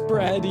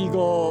 spread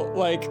eagle,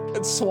 like,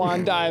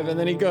 swan dive, and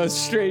then he goes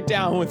straight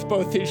down with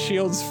both his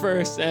shields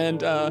first,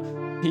 and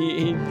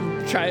he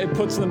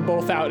puts them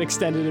both out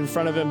extended in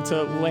front of him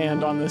to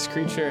land on this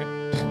creature.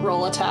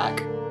 Roll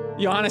attack.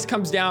 Johannes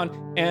comes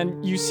down,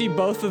 and you see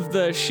both of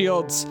the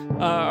shields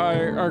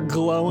are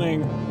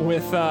glowing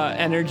with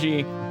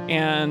energy,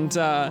 and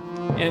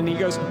he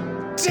goes,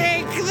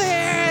 "Take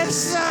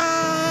this!"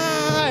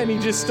 And he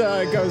just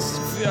goes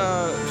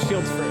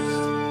shields first.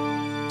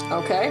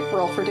 Okay,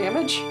 roll for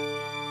damage.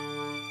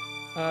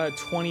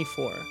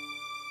 24.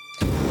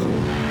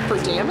 For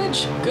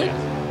damage? Good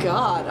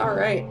God. All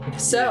right.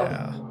 So,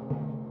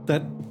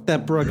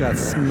 That bro got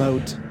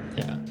smote.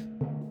 Yeah.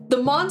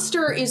 the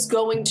monster is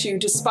going to,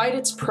 despite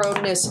its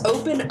proneness,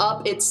 open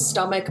up its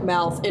stomach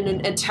mouth in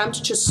an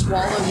attempt to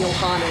swallow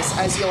Johannes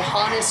as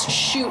Johannes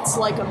shoots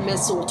like a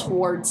missile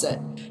towards it.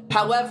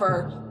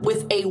 However,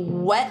 with a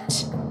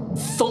wet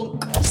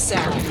thunk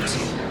sound,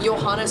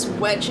 Johannes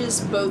wedges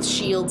both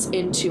shields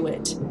into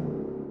it,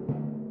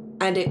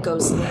 and it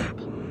goes limp.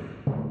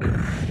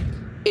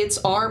 Its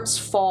arms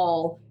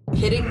fall,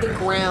 hitting the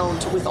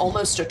ground with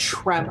almost a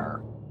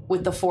tremor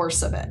with the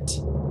force of it.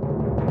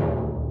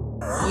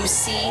 You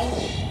see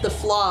the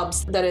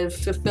flobs that have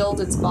fulfilled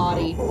its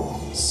body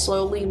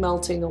slowly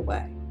melting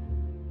away.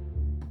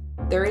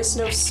 There is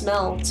no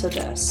smell to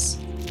this.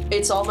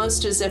 It's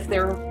almost as if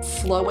they're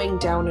flowing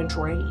down a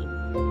drain.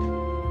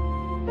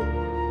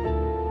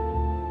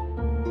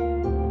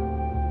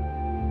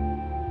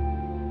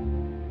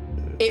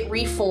 It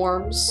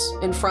reforms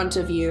in front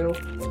of you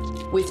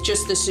with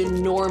just this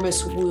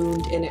enormous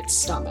wound in its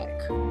stomach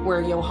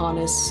where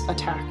Johannes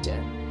attacked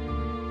it.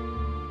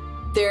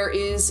 There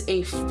is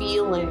a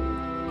feeling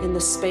in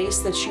the space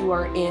that you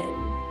are in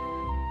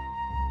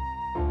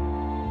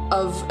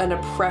of an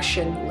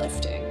oppression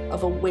lifting,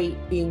 of a weight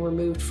being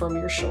removed from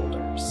your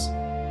shoulders.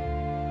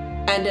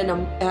 And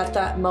at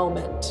that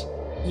moment,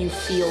 you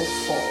feel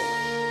full.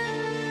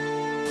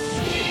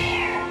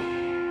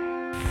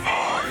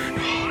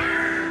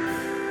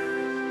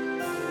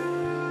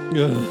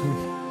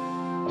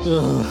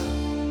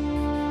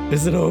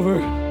 Is it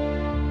over?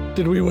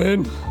 Did we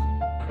win?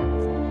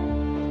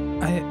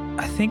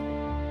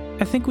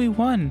 I think we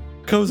won.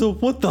 Koza,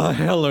 what the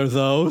hell are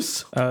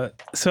those?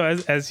 So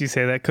as you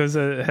say that,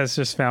 Koza has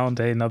just found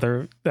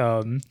another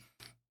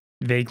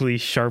vaguely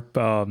sharp,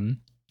 kind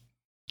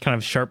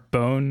of sharp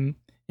bone,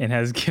 and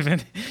has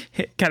kind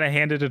of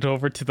handed it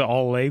over to the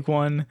all leg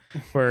one,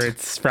 where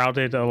it's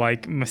sprouted a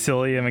like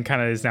mycelium and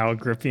kind of is now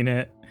gripping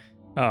it,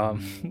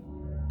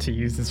 to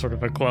use as sort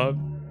of a club.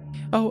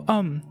 Oh,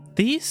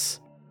 these?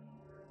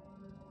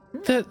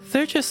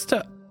 They're just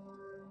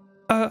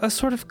a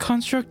sort of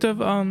construct of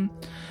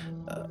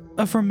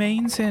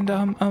remains and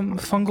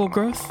fungal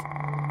growth.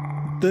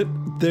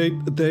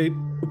 They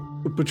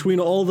between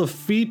all the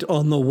feet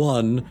on the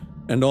one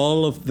and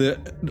all of the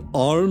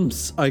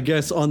arms, I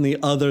guess, on the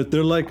other,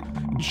 they're like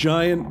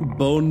giant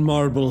bone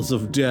marbles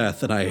of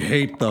death, and I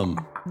hate them.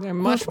 They're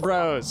mush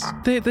bros.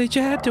 They just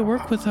had to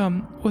work with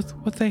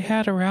what they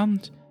had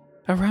around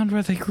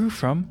where they grew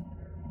from.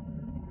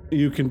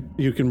 You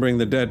can bring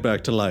the dead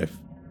back to life.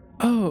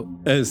 Oh,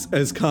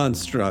 As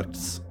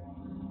constructs.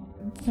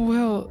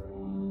 well,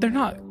 they're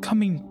not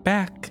coming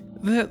back.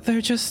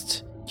 They're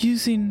just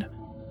using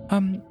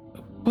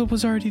what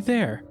was already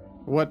there.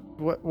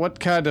 What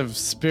kind of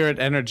spirit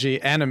energy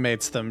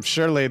animates them?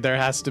 Surely there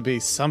has to be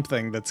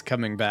something that's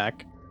coming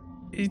back.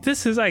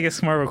 This is, I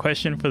guess, more of a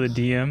question for the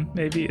DM.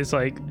 Maybe it's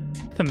like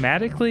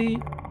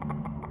thematically.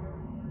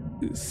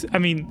 I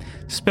mean,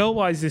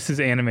 spell-wise, this is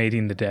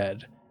animating the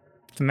dead.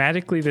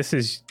 Thematically, this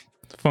is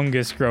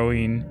fungus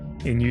growing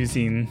and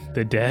using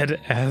the dead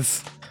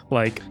as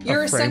like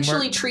You're a framework.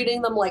 essentially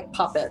treating them like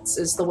puppets,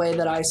 is the way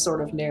that I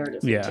sort of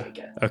narratively take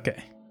it.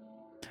 Okay.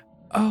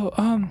 Oh,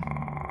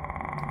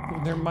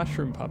 They're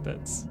mushroom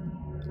puppets.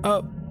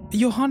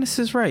 Johannes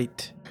is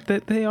right.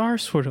 That they are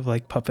sort of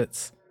like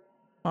puppets.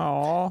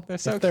 Aw, they're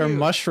so If they're cute.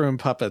 mushroom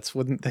puppets,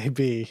 wouldn't they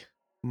be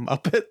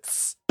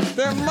Muppets?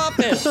 They're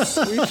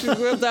Muppets.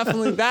 We'll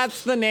definitely.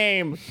 That's the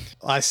name.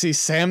 I see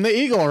Sam the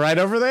Eagle right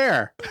over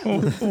there.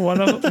 One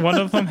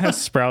of them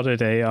has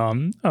sprouted a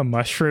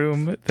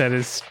mushroom that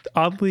is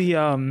oddly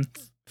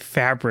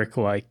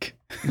fabric-like.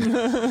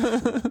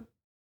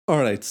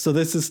 All right, so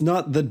this is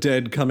not the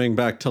dead coming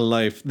back to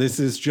life. This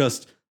is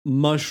just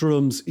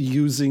mushrooms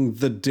using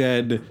the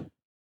dead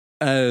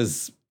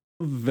as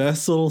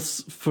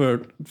vessels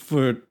for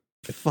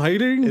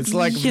fighting. It's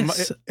like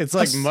Yes, it's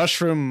like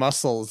mushroom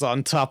muscles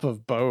on top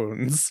of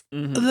bones.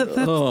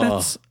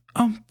 That's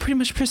pretty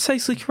much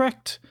precisely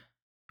correct.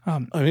 I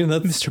mean,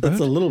 that's Mr. that's a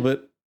Bode? little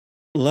bit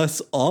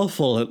less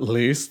awful, at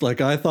least. Like,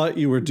 I thought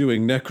you were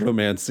doing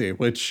necromancy,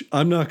 which,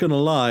 I'm not gonna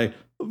lie,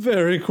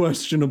 very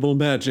questionable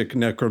magic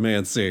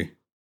necromancy.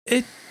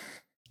 It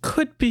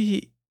could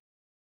be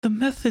the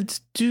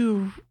methods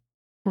do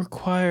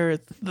require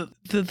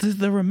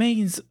the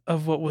remains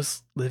of what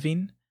was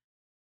living.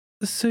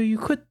 So you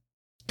could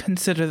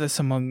consider this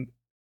among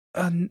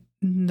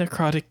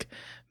necrotic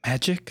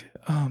magic.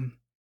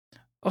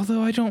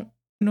 Although I don't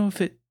know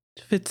if it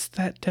fits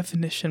that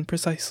definition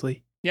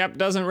precisely. Yep,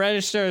 doesn't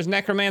register as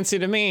necromancy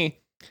to me.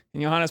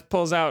 And Johannes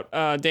pulls out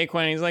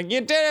Daquin and he's like,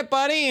 "You did it,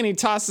 buddy!" And he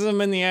tosses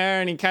him in the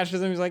air and he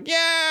catches him. He's like,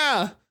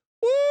 "Yeah!"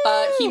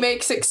 Woo! He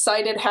makes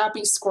excited,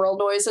 happy squirrel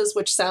noises,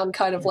 which sound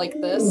kind of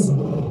like this.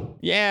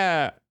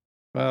 Yeah.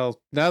 Well,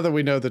 now that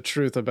we know the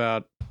truth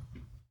about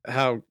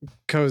how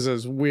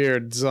Koza's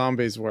weird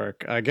zombies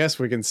work, I guess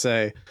we can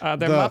say They're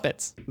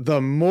Muppets.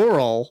 the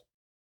moral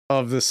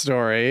of the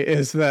story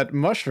is that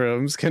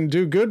mushrooms can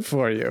do good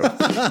for you.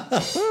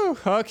 Whew,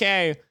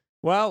 okay.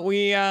 Well,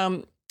 we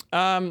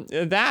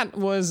that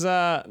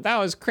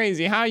was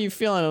crazy. How are you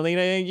feeling,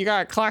 Alita? You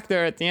got a clock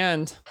there at the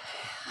end.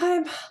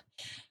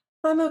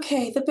 I'm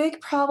okay. The big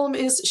problem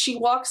is she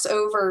walks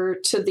over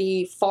to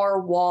the far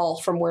wall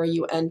from where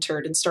you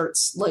entered and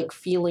starts like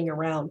feeling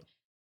around.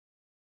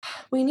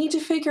 We need to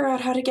figure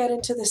out how to get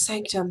into the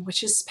sanctum,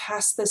 which is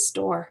past this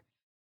door.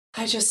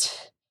 I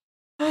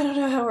don't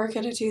know how we're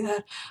going to do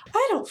that.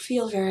 I don't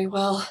feel very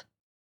well.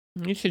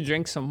 You should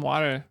drink some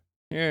water.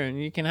 Here,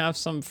 you can have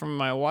some from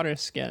my water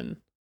skin.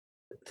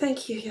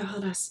 Thank you,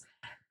 Johannes.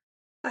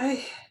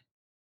 I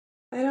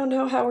don't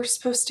know how we're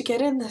supposed to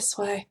get in this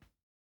way.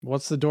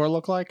 What's the door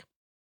look like?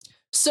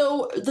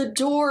 So the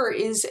door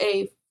is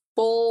a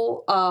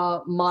full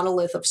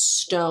monolith of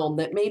stone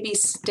that maybe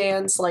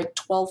stands like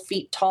 12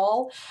 feet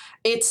tall.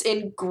 It's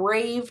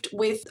engraved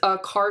with a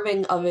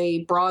carving of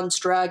a bronze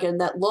dragon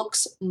that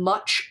looks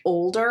much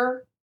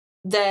older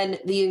than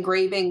the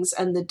engravings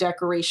and the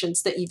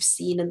decorations that you've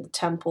seen in the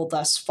temple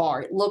thus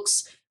far. It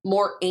looks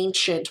more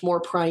ancient, more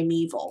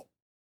primeval.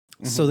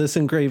 So this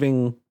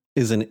engraving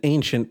is an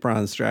ancient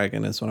bronze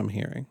dragon, is what I'm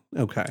hearing.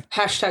 Okay.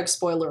 Hashtag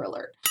spoiler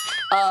alert.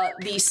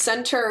 The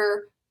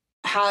center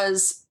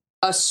has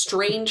a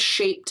strange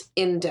shaped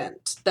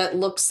indent that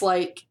looks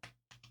like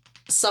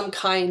some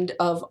kind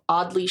of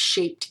oddly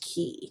shaped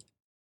key.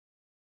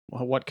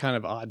 Well, what kind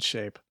of odd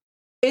shape?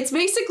 It's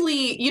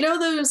basically, you know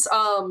those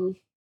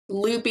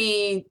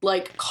loopy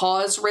like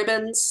cause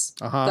ribbons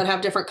that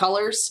have different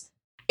colors?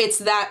 It's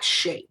that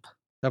shape.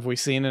 Have we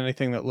seen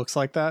anything that looks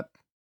like that?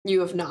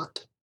 You have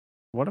not.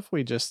 What if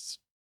we just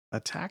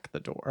attack the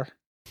door?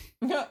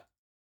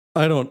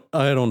 I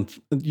don't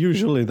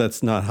usually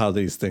that's not how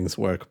these things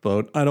work,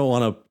 but I don't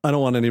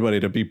want anybody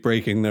to be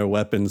breaking their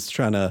weapons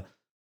trying to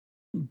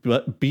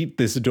beat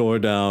this door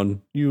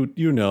down.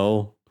 You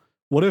know.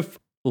 What if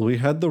we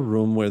had the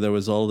room where there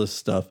was all this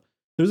stuff?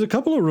 There's a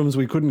couple of rooms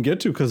we couldn't get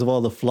to because of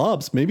all the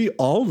flobs. Maybe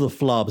all the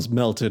flobs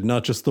melted,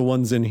 not just the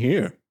ones in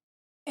here.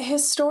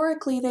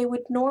 Historically, they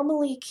would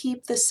normally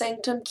keep the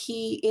sanctum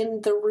key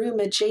in the room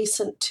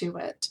adjacent to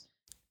it.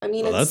 I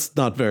mean, Well, that's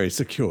not very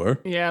secure.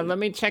 Yeah, let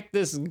me check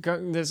this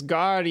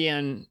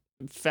guardian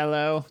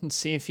fellow and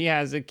see if he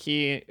has a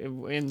key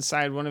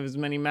inside one of his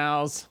many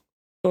mouths.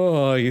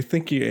 Oh, you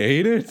think he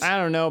ate it? I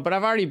don't know, but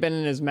I've already been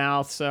in his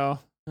mouth, so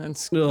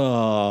that's.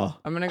 Oh.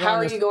 I'm gonna go. How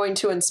are you going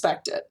to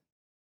inspect it?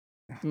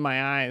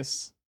 My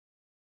eyes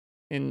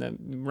in the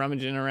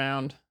rummaging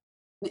around.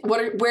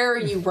 Where are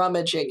you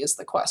rummaging is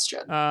the question.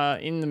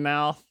 In the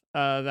mouth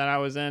that I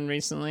was in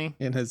recently.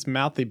 In his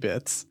mouthy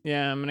bits.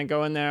 Yeah, I'm gonna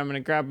go in there. I'm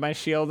gonna grab my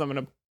shield.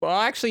 Well,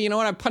 actually, you know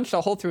what? I punched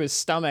a hole through his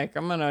stomach.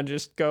 I'm gonna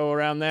just go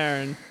around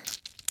there and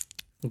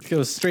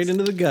Go straight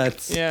into the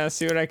guts. yeah,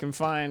 see what I can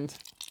find.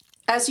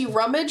 As you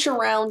rummage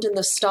around in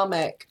the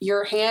stomach,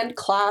 your hand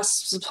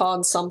clasps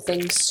upon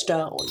something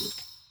stone.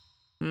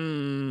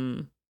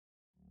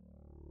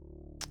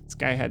 This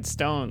guy had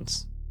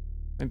stones.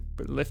 I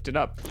lift it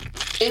up.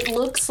 It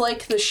looks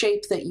like the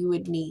shape that you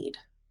would need.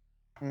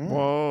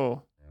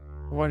 Whoa.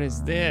 What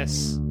is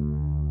this?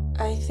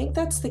 I think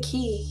that's the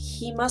key.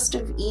 He must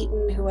have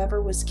eaten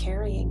whoever was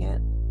carrying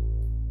it.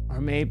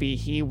 Or maybe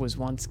he was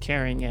once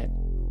carrying it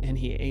and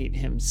he ate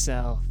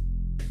himself.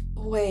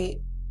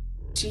 Wait,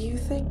 do you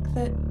think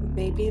that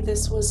maybe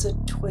this was a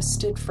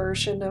twisted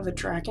version of a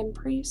dragon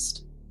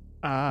priest?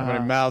 How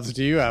many mouths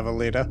do you have,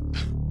 Alita?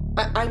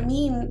 I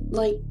mean,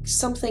 like,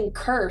 something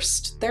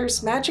cursed.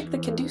 There's magic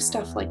that can do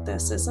stuff like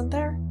this, isn't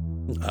there?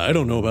 I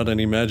don't know about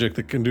any magic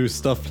that can do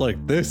stuff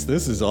like this.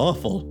 This is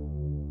awful.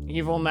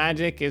 Evil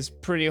magic is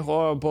pretty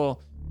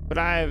horrible, but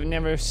I have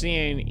never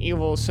seen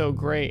evil so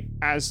great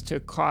as to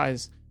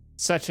cause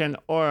such an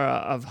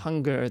aura of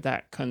hunger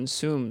that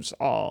consumes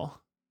all.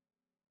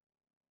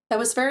 That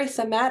was very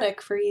thematic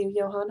for you,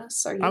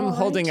 Johannes. Are you I'm all right?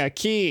 holding a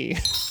key.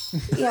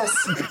 Yes.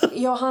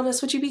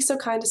 Johannes, would you be so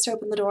kind as to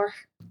open the door?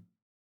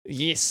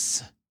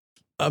 Yes.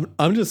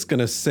 I'm just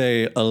gonna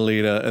say,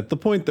 Alita, at the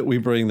point that we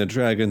bring the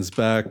dragons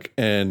back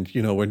and,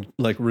 you know, we're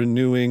like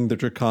renewing the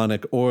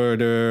draconic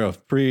order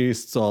of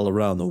priests all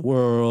around the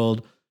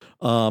world,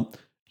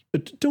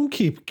 don't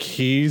keep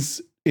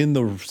keys in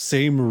the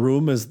same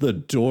room as the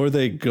door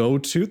they go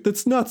to?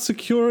 That's not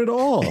secure at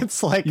all.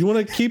 It's like you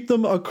want to keep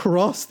them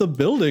across the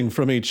building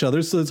from each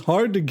other so it's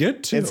hard to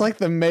get to. it's like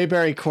the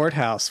Mayberry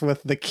Courthouse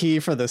with the key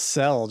for the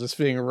cell just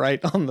being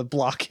right on the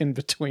block in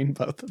between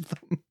both of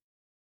them.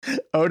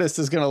 Otis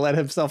is going to let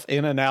himself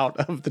in and out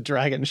of the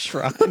dragon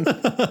shrine.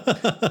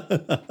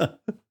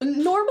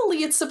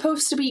 Normally, it's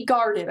supposed to be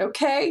guarded.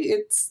 Okay,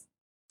 it's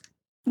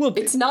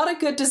not a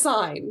good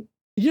design.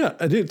 Yeah,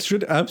 it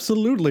should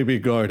absolutely be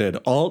guarded.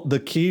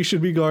 The key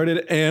should be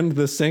guarded and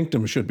the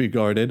sanctum should be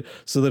guarded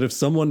so that if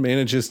someone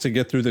manages to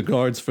get through the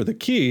guards for the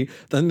key,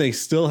 then they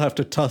still have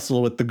to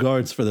tussle with the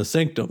guards for the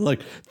sanctum.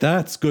 Like,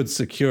 that's good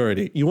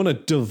security. You want to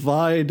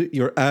divide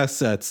your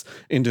assets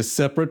into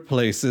separate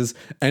places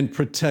and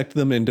protect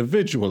them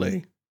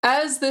individually.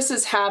 As this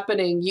is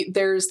happening,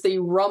 there's the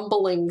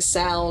rumbling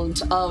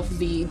sound of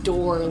the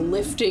door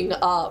lifting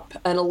up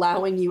and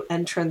allowing you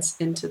entrance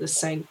into the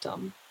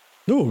sanctum.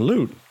 Oh,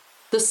 loot.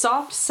 The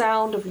soft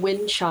sound of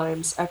wind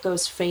chimes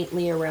echoes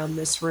faintly around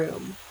this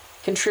room,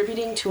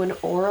 contributing to an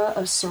aura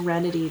of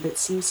serenity that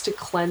seems to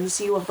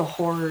cleanse you of the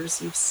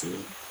horrors you've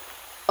seen.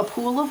 A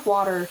pool of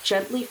water,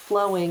 gently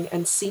flowing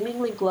and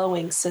seemingly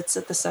glowing, sits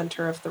at the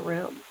center of the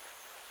room.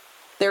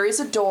 There is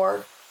a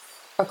door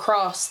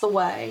across the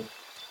way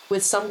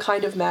with some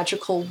kind of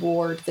magical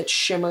ward that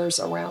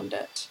shimmers around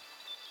it.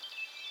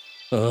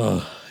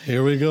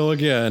 Here we go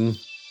again.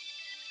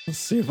 Let's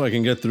see if I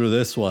can get through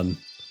this one.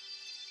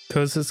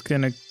 Koza's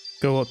gonna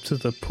go up to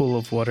the pool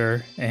of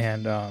water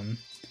and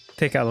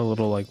take out a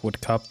little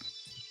wood cup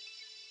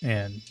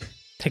and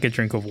take a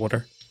drink of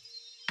water.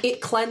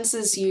 It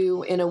cleanses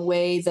you in a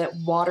way that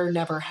water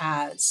never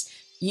has.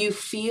 You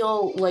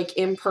feel like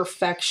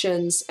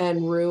imperfections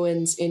and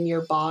ruins in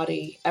your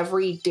body.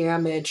 Every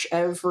damage,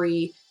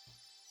 every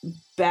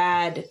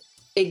bad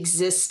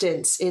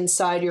existence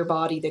inside your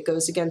body that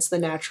goes against the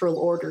natural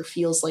order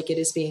feels like it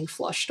is being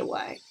flushed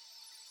away.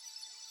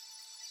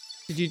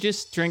 Did you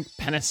just drink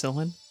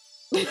penicillin?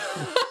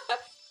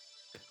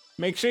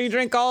 Make sure you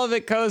drink all of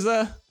it,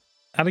 Koza.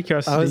 Out of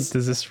curiosity,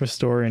 does this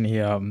restore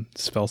any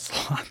spell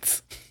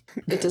slots?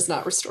 It does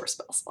not restore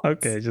spell slots.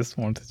 Okay, just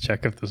wanted to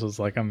check if this was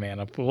like a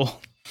mana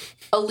pool.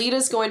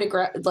 Alita's going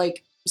to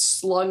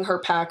slung her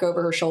pack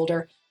over her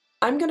shoulder.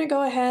 I'm going to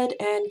go ahead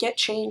and get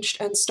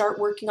changed and start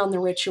working on the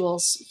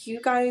rituals.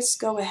 You guys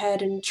go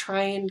ahead and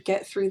try and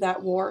get through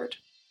that ward.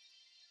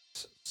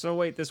 So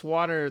wait, this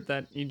water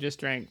that you just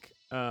drank,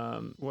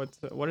 what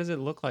does it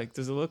look like?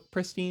 Does it look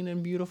pristine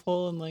and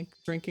beautiful and like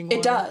drinking water?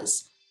 It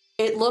does.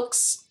 It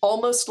looks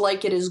almost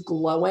like it is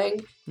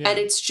glowing, and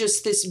it's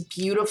just this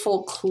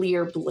beautiful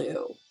clear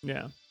blue.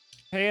 Yeah.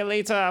 Hey,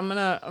 Alita, I'm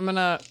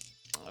gonna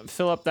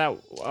fill up that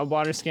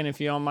water skin if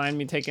you don't mind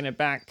me taking it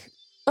back.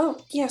 Oh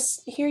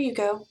yes, here you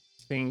go.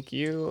 Thank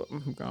you.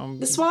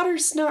 This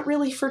water's not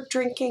really for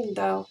drinking,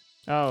 though.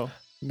 Oh,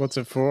 What's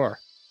it for?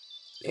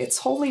 It's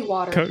holy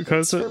water.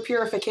 It's for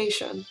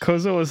purification.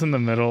 Koza was in the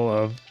middle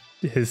of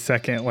his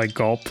second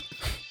gulp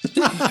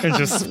and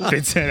just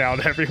spits it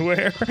out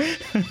everywhere.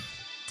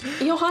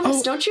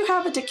 Johannes, don't you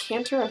have a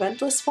decanter of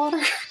endless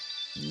water?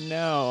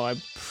 no,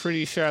 I'm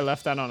pretty sure I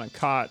left that on a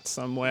cot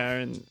somewhere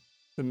in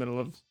the middle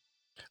of...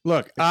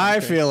 Look, I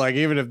feel like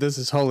even if this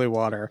is holy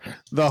water,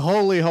 the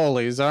holy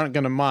holies aren't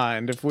going to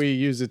mind if we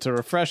use it to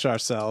refresh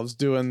ourselves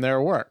doing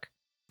their work.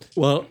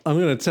 Well, I'm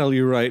going to tell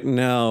you right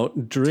now,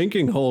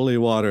 drinking holy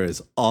water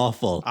is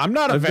awful. I'm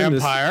not a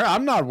vampire.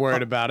 I'm not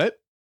worried about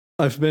it.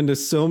 I've been to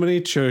so many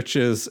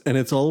churches, and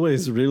it's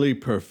always really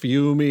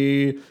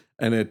perfumey,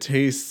 and it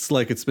tastes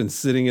like it's been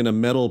sitting in a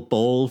metal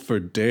bowl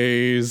for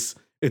days.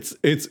 It's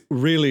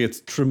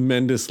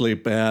tremendously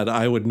bad.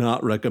 I would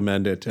not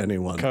recommend it to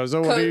anyone.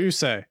 Koza, what do you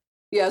say?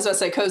 Yeah, I was going to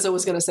say, Koza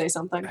was going to say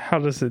something. How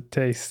does it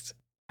taste?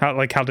 How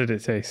did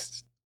it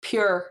taste?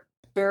 Pure,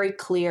 very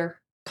clear,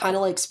 kind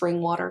of like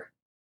spring water.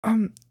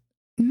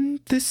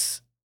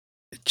 This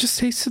just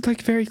tasted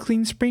like very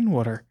clean spring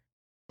water.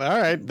 All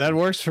right, that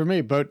works for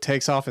me. Boat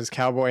takes off his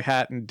cowboy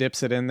hat and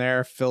dips it in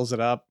there, fills it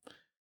up,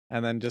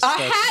 and then just... A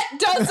hat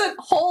doesn't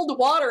hold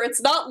water.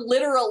 It's not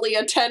literally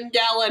a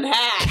 10-gallon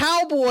hat.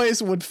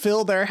 Cowboys would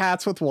fill their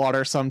hats with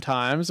water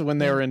sometimes when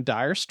they were in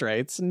dire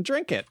straits and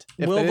drink it.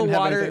 Will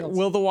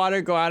the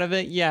water go out of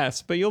it?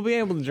 Yes, but you'll be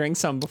able to drink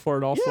some before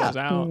it all flows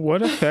out.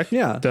 What effect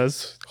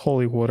does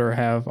holy water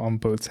have on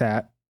Boat's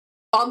hat?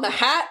 On the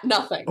hat,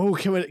 nothing. Oh,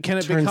 can it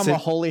become a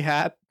holy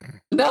hat?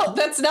 No,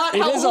 that's not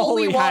how it is a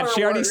holy hat. water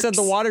She already works. said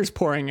the water's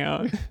pouring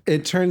out.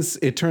 It turns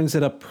it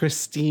a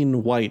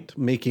pristine white,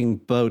 making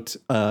Boat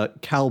a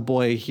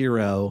cowboy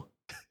hero.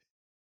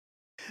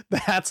 The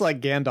hat's like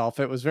Gandalf.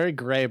 It was very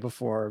gray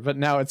before, but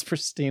now it's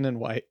pristine and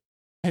white.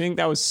 I think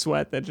that was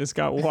sweat that just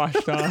got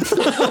washed off.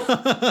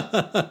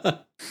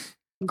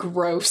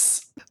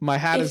 Gross. My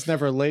hat is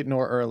never late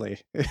nor early.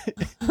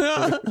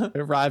 It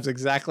arrives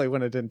exactly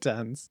when it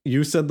intends.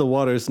 You said the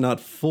water's not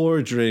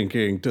for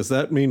drinking. Does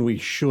that mean we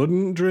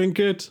shouldn't drink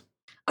it?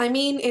 I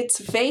mean, it's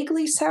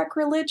vaguely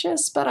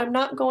sacrilegious, but I'm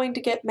not going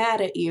to get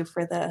mad at you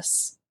for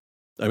this.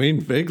 I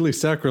mean, vaguely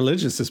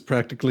sacrilegious is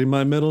practically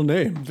my middle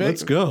name.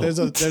 Let's go. There's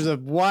a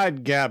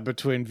wide gap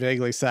between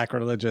vaguely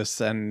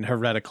sacrilegious and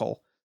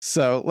heretical.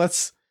 So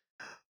let's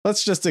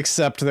just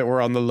accept that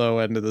we're on the low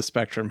end of the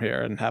spectrum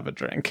here and have a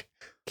drink.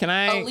 Can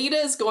I?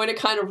 Alita is going to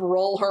kind of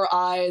roll her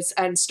eyes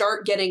and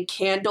start getting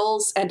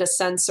candles and a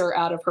censer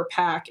out of her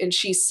pack, and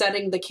she's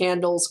setting the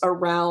candles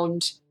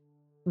around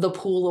the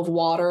pool of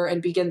water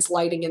and begins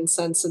lighting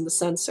incense in the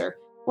censer.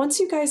 Once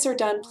you guys are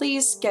done,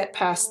 please get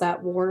past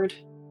that ward.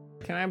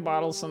 Can I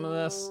bottle some of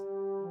this?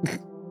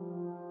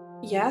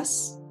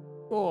 Yes?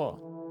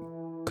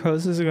 Cool.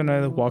 Koza's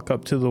gonna walk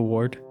up to the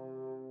ward.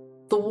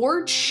 The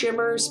ward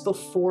shimmers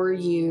before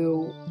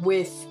you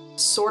with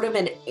sort of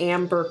an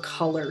amber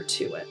color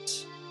to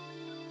it.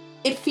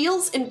 It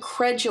feels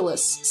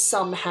incredulous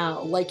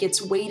somehow, like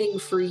it's waiting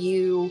for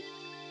you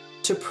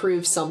to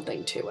prove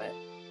something to it.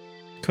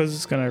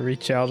 Koza's gonna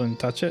reach out and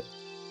touch it.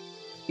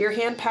 Your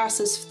hand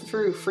passes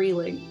through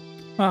freely.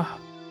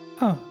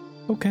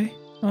 Okay.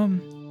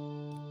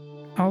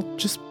 I'll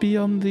just be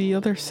on the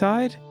other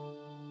side.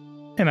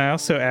 And I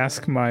also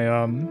ask my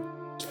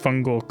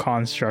fungal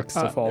constructs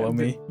to follow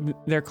me.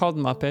 They're called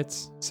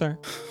Muppets, sir.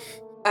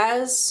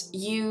 As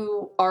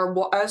you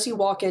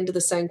walk into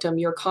the sanctum,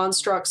 your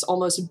constructs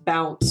almost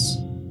bounce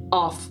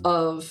off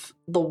of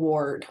the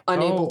ward,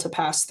 unable to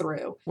pass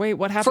through. Wait,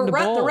 what happened to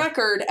Bull? For the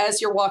record,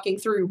 as you're walking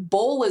through,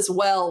 Bull as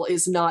well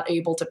is not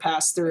able to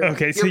pass through.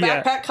 Okay, so your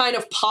backpack kind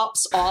of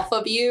pops off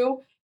of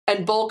you,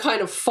 and Bull kind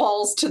of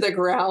falls to the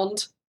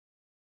ground.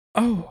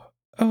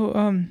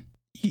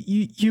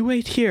 You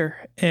wait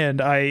here.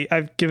 And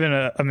I've given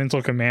a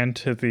mental command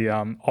to the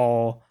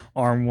all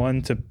arm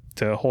one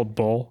to hold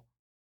Bull.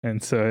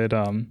 And so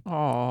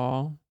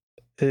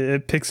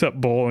it picks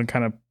up Bull and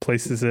kind of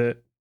places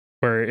it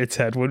where its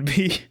head would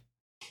be.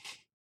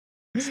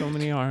 So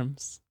many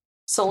arms.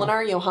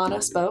 Solinar,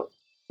 Johannes, Boat.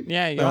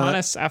 Yeah,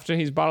 Johannes, after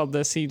he's bottled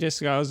this, he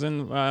just goes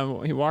in,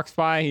 he walks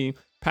by, he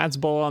pats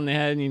Bull on the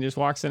head, and he just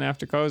walks in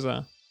after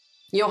Koza.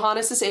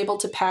 Johannes is able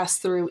to pass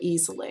through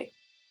easily.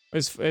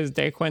 Is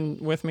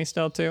Daquin with me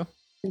still, too?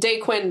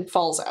 Daquin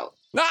falls out.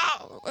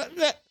 No!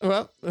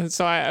 Well,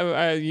 so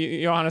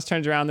Johannes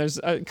turns around. There's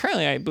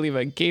currently, I believe,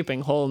 a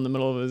gaping hole in the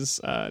middle of his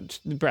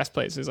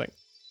breastplate. So he's like,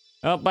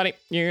 "Oh, buddy,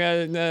 you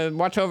gotta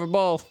watch over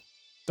Bull.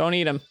 Don't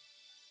eat him."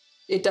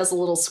 It does a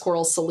little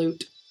squirrel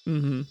salute.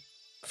 Mm-hmm.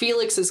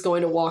 Felix is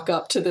going to walk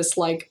up to this,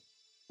 like,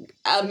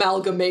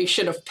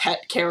 amalgamation of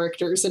pet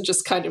characters and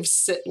just kind of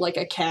sit like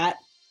a cat.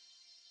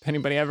 If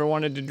anybody ever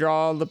wanted to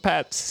draw the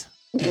pets,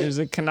 there's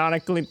a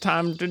canonically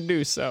time to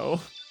do so.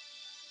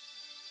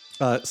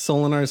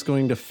 Solinar is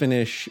going to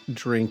finish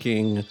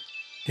drinking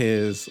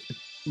his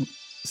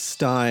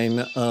stein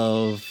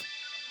of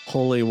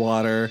holy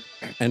water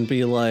and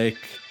be like,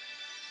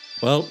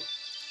 well,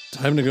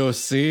 time to go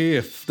see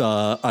if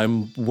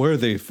I'm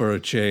worthy for a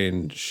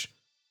change.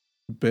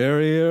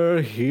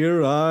 Barrier,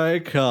 here I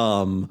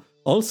come.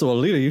 Also,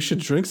 Alita, you should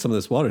drink some of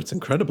this water. It's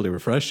incredibly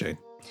refreshing.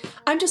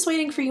 I'm just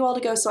waiting for you all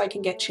to go so I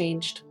can get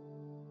changed.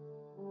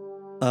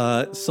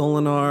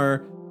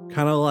 Solinar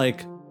kind of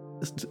like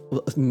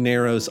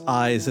narrows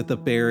eyes at the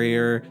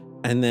barrier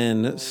and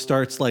then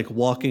starts like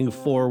walking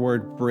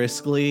forward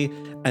briskly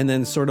and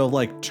then sort of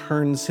like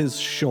turns his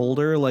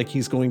shoulder like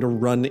he's going to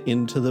run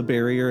into the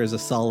barrier as a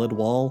solid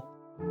wall.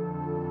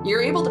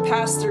 You're able to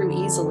pass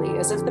through easily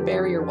as if the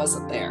barrier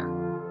wasn't there.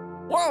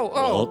 Whoa,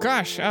 oh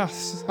gosh.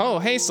 Oh,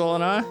 hey,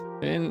 Solana.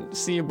 I didn't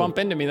see you bump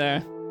into me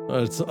there.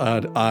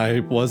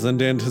 I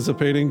wasn't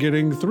anticipating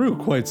getting through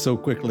quite so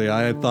quickly.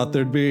 I had thought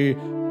there'd be,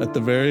 at the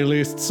very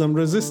least, some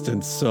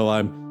resistance, so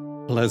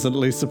I'm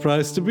pleasantly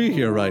surprised to be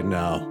here right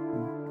now.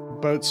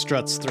 Boat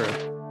struts through.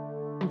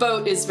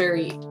 Boat is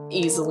very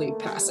easily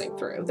passing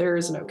through. There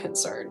is no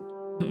concern.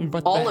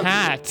 But all the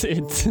hat,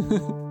 it's...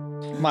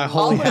 My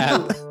holy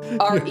hat.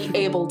 All of you are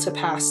able to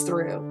pass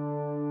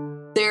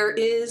through. There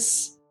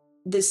is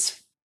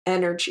this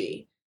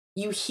energy.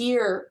 You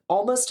hear,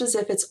 almost as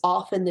if it's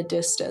off in the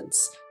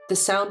distance, the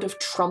sound of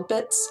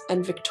trumpets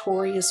and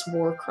victorious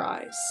war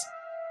cries.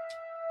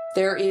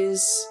 There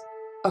is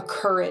a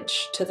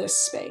courage to this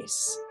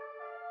space.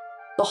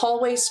 The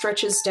hallway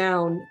stretches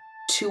down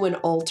to an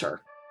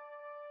altar,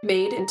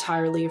 made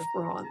entirely of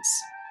bronze.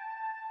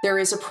 There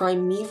is a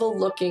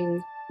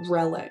primeval-looking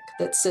relic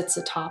that sits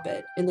atop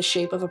it in the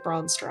shape of a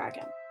bronze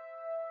dragon.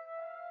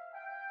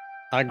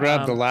 I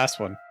grabbed the last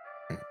one.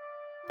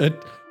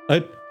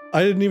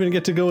 I didn't even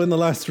get to go in the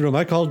last room.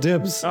 I called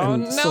dibs. Oh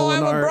and no,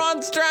 Solinar, I'm a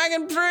bronze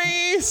dragon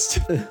priest!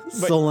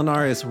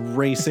 Solinar is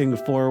racing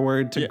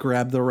forward to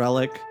grab the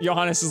relic.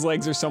 Johannes'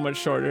 legs are so much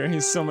shorter.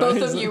 He's so much...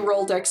 Both of you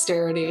roll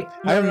dexterity.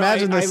 I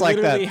imagine this like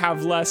that. I literally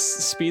have less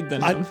speed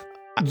than him.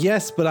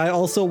 Yes, but I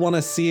also want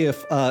to see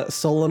if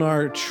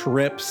Solinar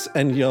trips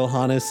and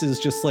Johannes is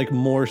just like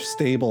more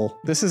stable.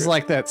 This is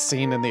like that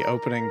scene in the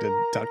opening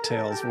to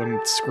DuckTales when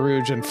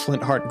Scrooge and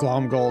Flintheart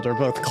Glomgold are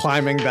both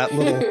climbing that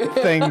little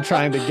thing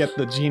trying to get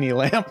the genie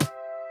lamp.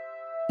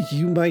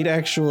 You might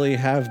actually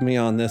have me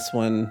on this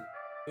one.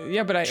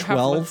 Yeah, but I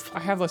 12?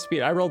 have less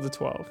speed. I rolled a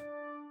 12.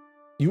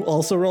 You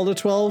also rolled a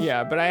 12?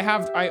 Yeah, but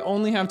I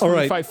only have All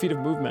right. 25 feet of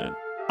movement.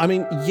 I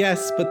mean,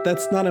 yes, but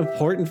that's not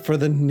important for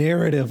the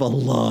narrative,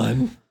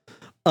 Alon.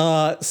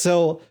 I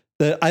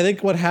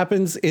think what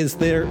happens is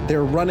they're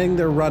running.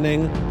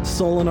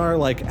 Solinar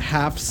like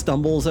half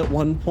stumbles at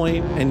one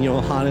point, and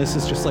Johannes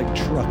is just like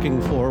trucking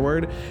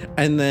forward.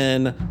 And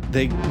then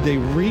they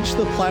reach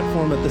the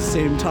platform at the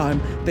same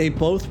time. They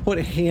both put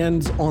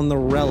hands on the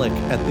relic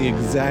at the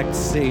exact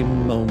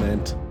same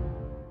moment.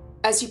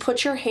 As you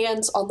put your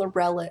hands on the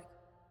relic,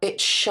 it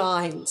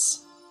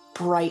shines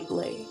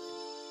brightly,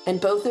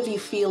 and both of you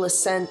feel a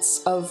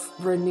sense of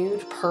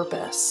renewed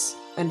purpose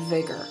and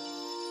vigor.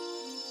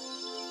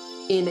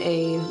 In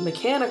a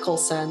mechanical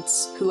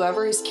sense,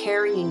 whoever is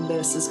carrying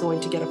this is going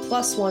to get a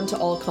 +1 to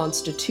all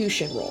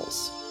Constitution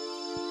rolls.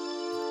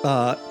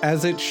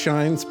 As it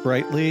shines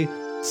brightly,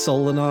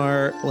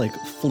 Solinar like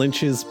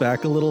flinches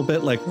back a little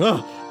bit, like,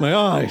 oh, my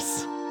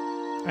eyes.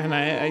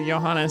 And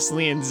Johannes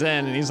leans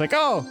in and he's like,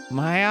 oh,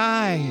 my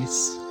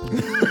eyes.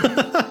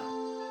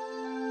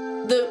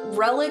 The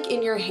relic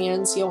in your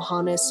hands,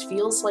 Johannes,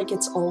 feels like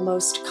it's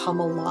almost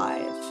come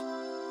alive.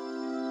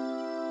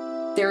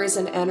 There is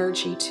an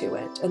energy to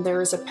it, and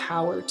there is a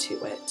power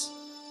to it.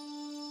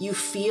 You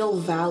feel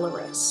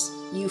valorous,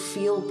 you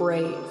feel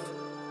brave,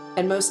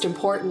 and most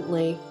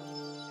importantly,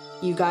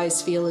 you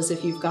guys feel as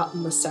if you've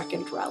gotten the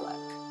second relic.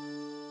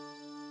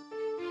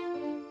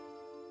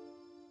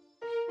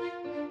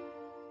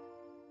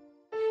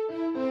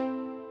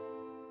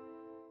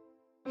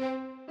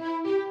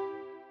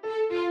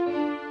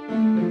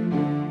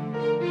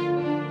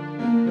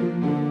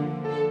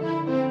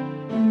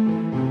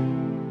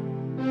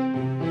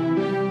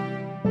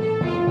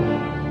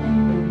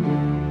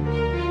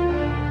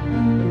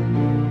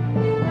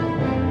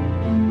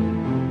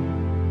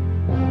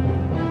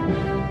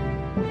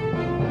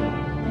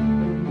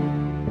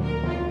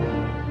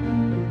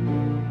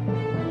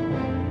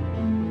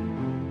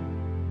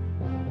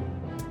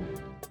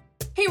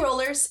 Hey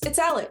rollers, it's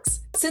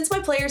Alex. Since my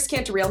players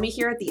can't derail me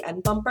here at the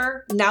end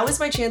bumper, now is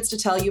my chance to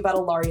tell you about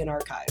Alarian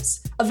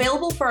Archives.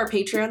 Available for our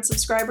Patreon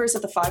subscribers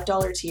at the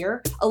 $5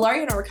 tier,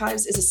 Alarian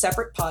Archives is a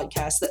separate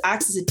podcast that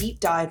acts as a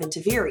deep dive into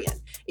Virion.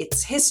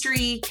 Its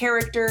history,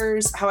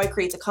 characters, how I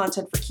create the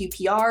content for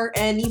QPR,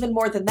 and even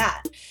more than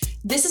that.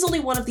 This is only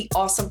one of the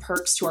awesome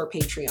perks to our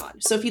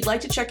Patreon, so if you'd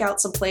like to check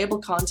out some playable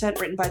content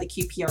written by the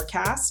QPR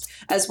cast,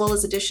 as well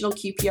as additional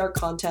QPR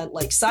content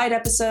like side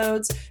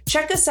episodes,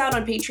 check us out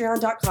on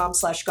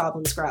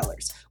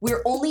patreon.com/goblinsgrowlers.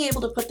 We're only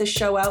able to put this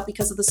show out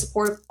because of the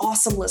support of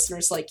awesome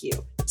listeners like you.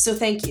 So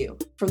thank you,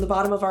 from the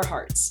bottom of our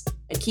hearts,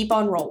 and keep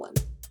on rolling.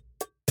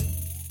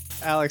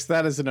 Alex,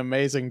 that is an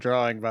amazing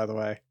drawing, by the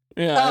way.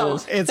 Yeah, Oh,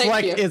 It's thank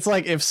like you. it's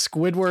like if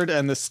Squidward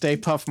and the Stay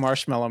Puft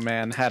Marshmallow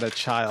Man had a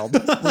child.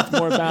 with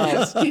more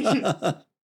balance.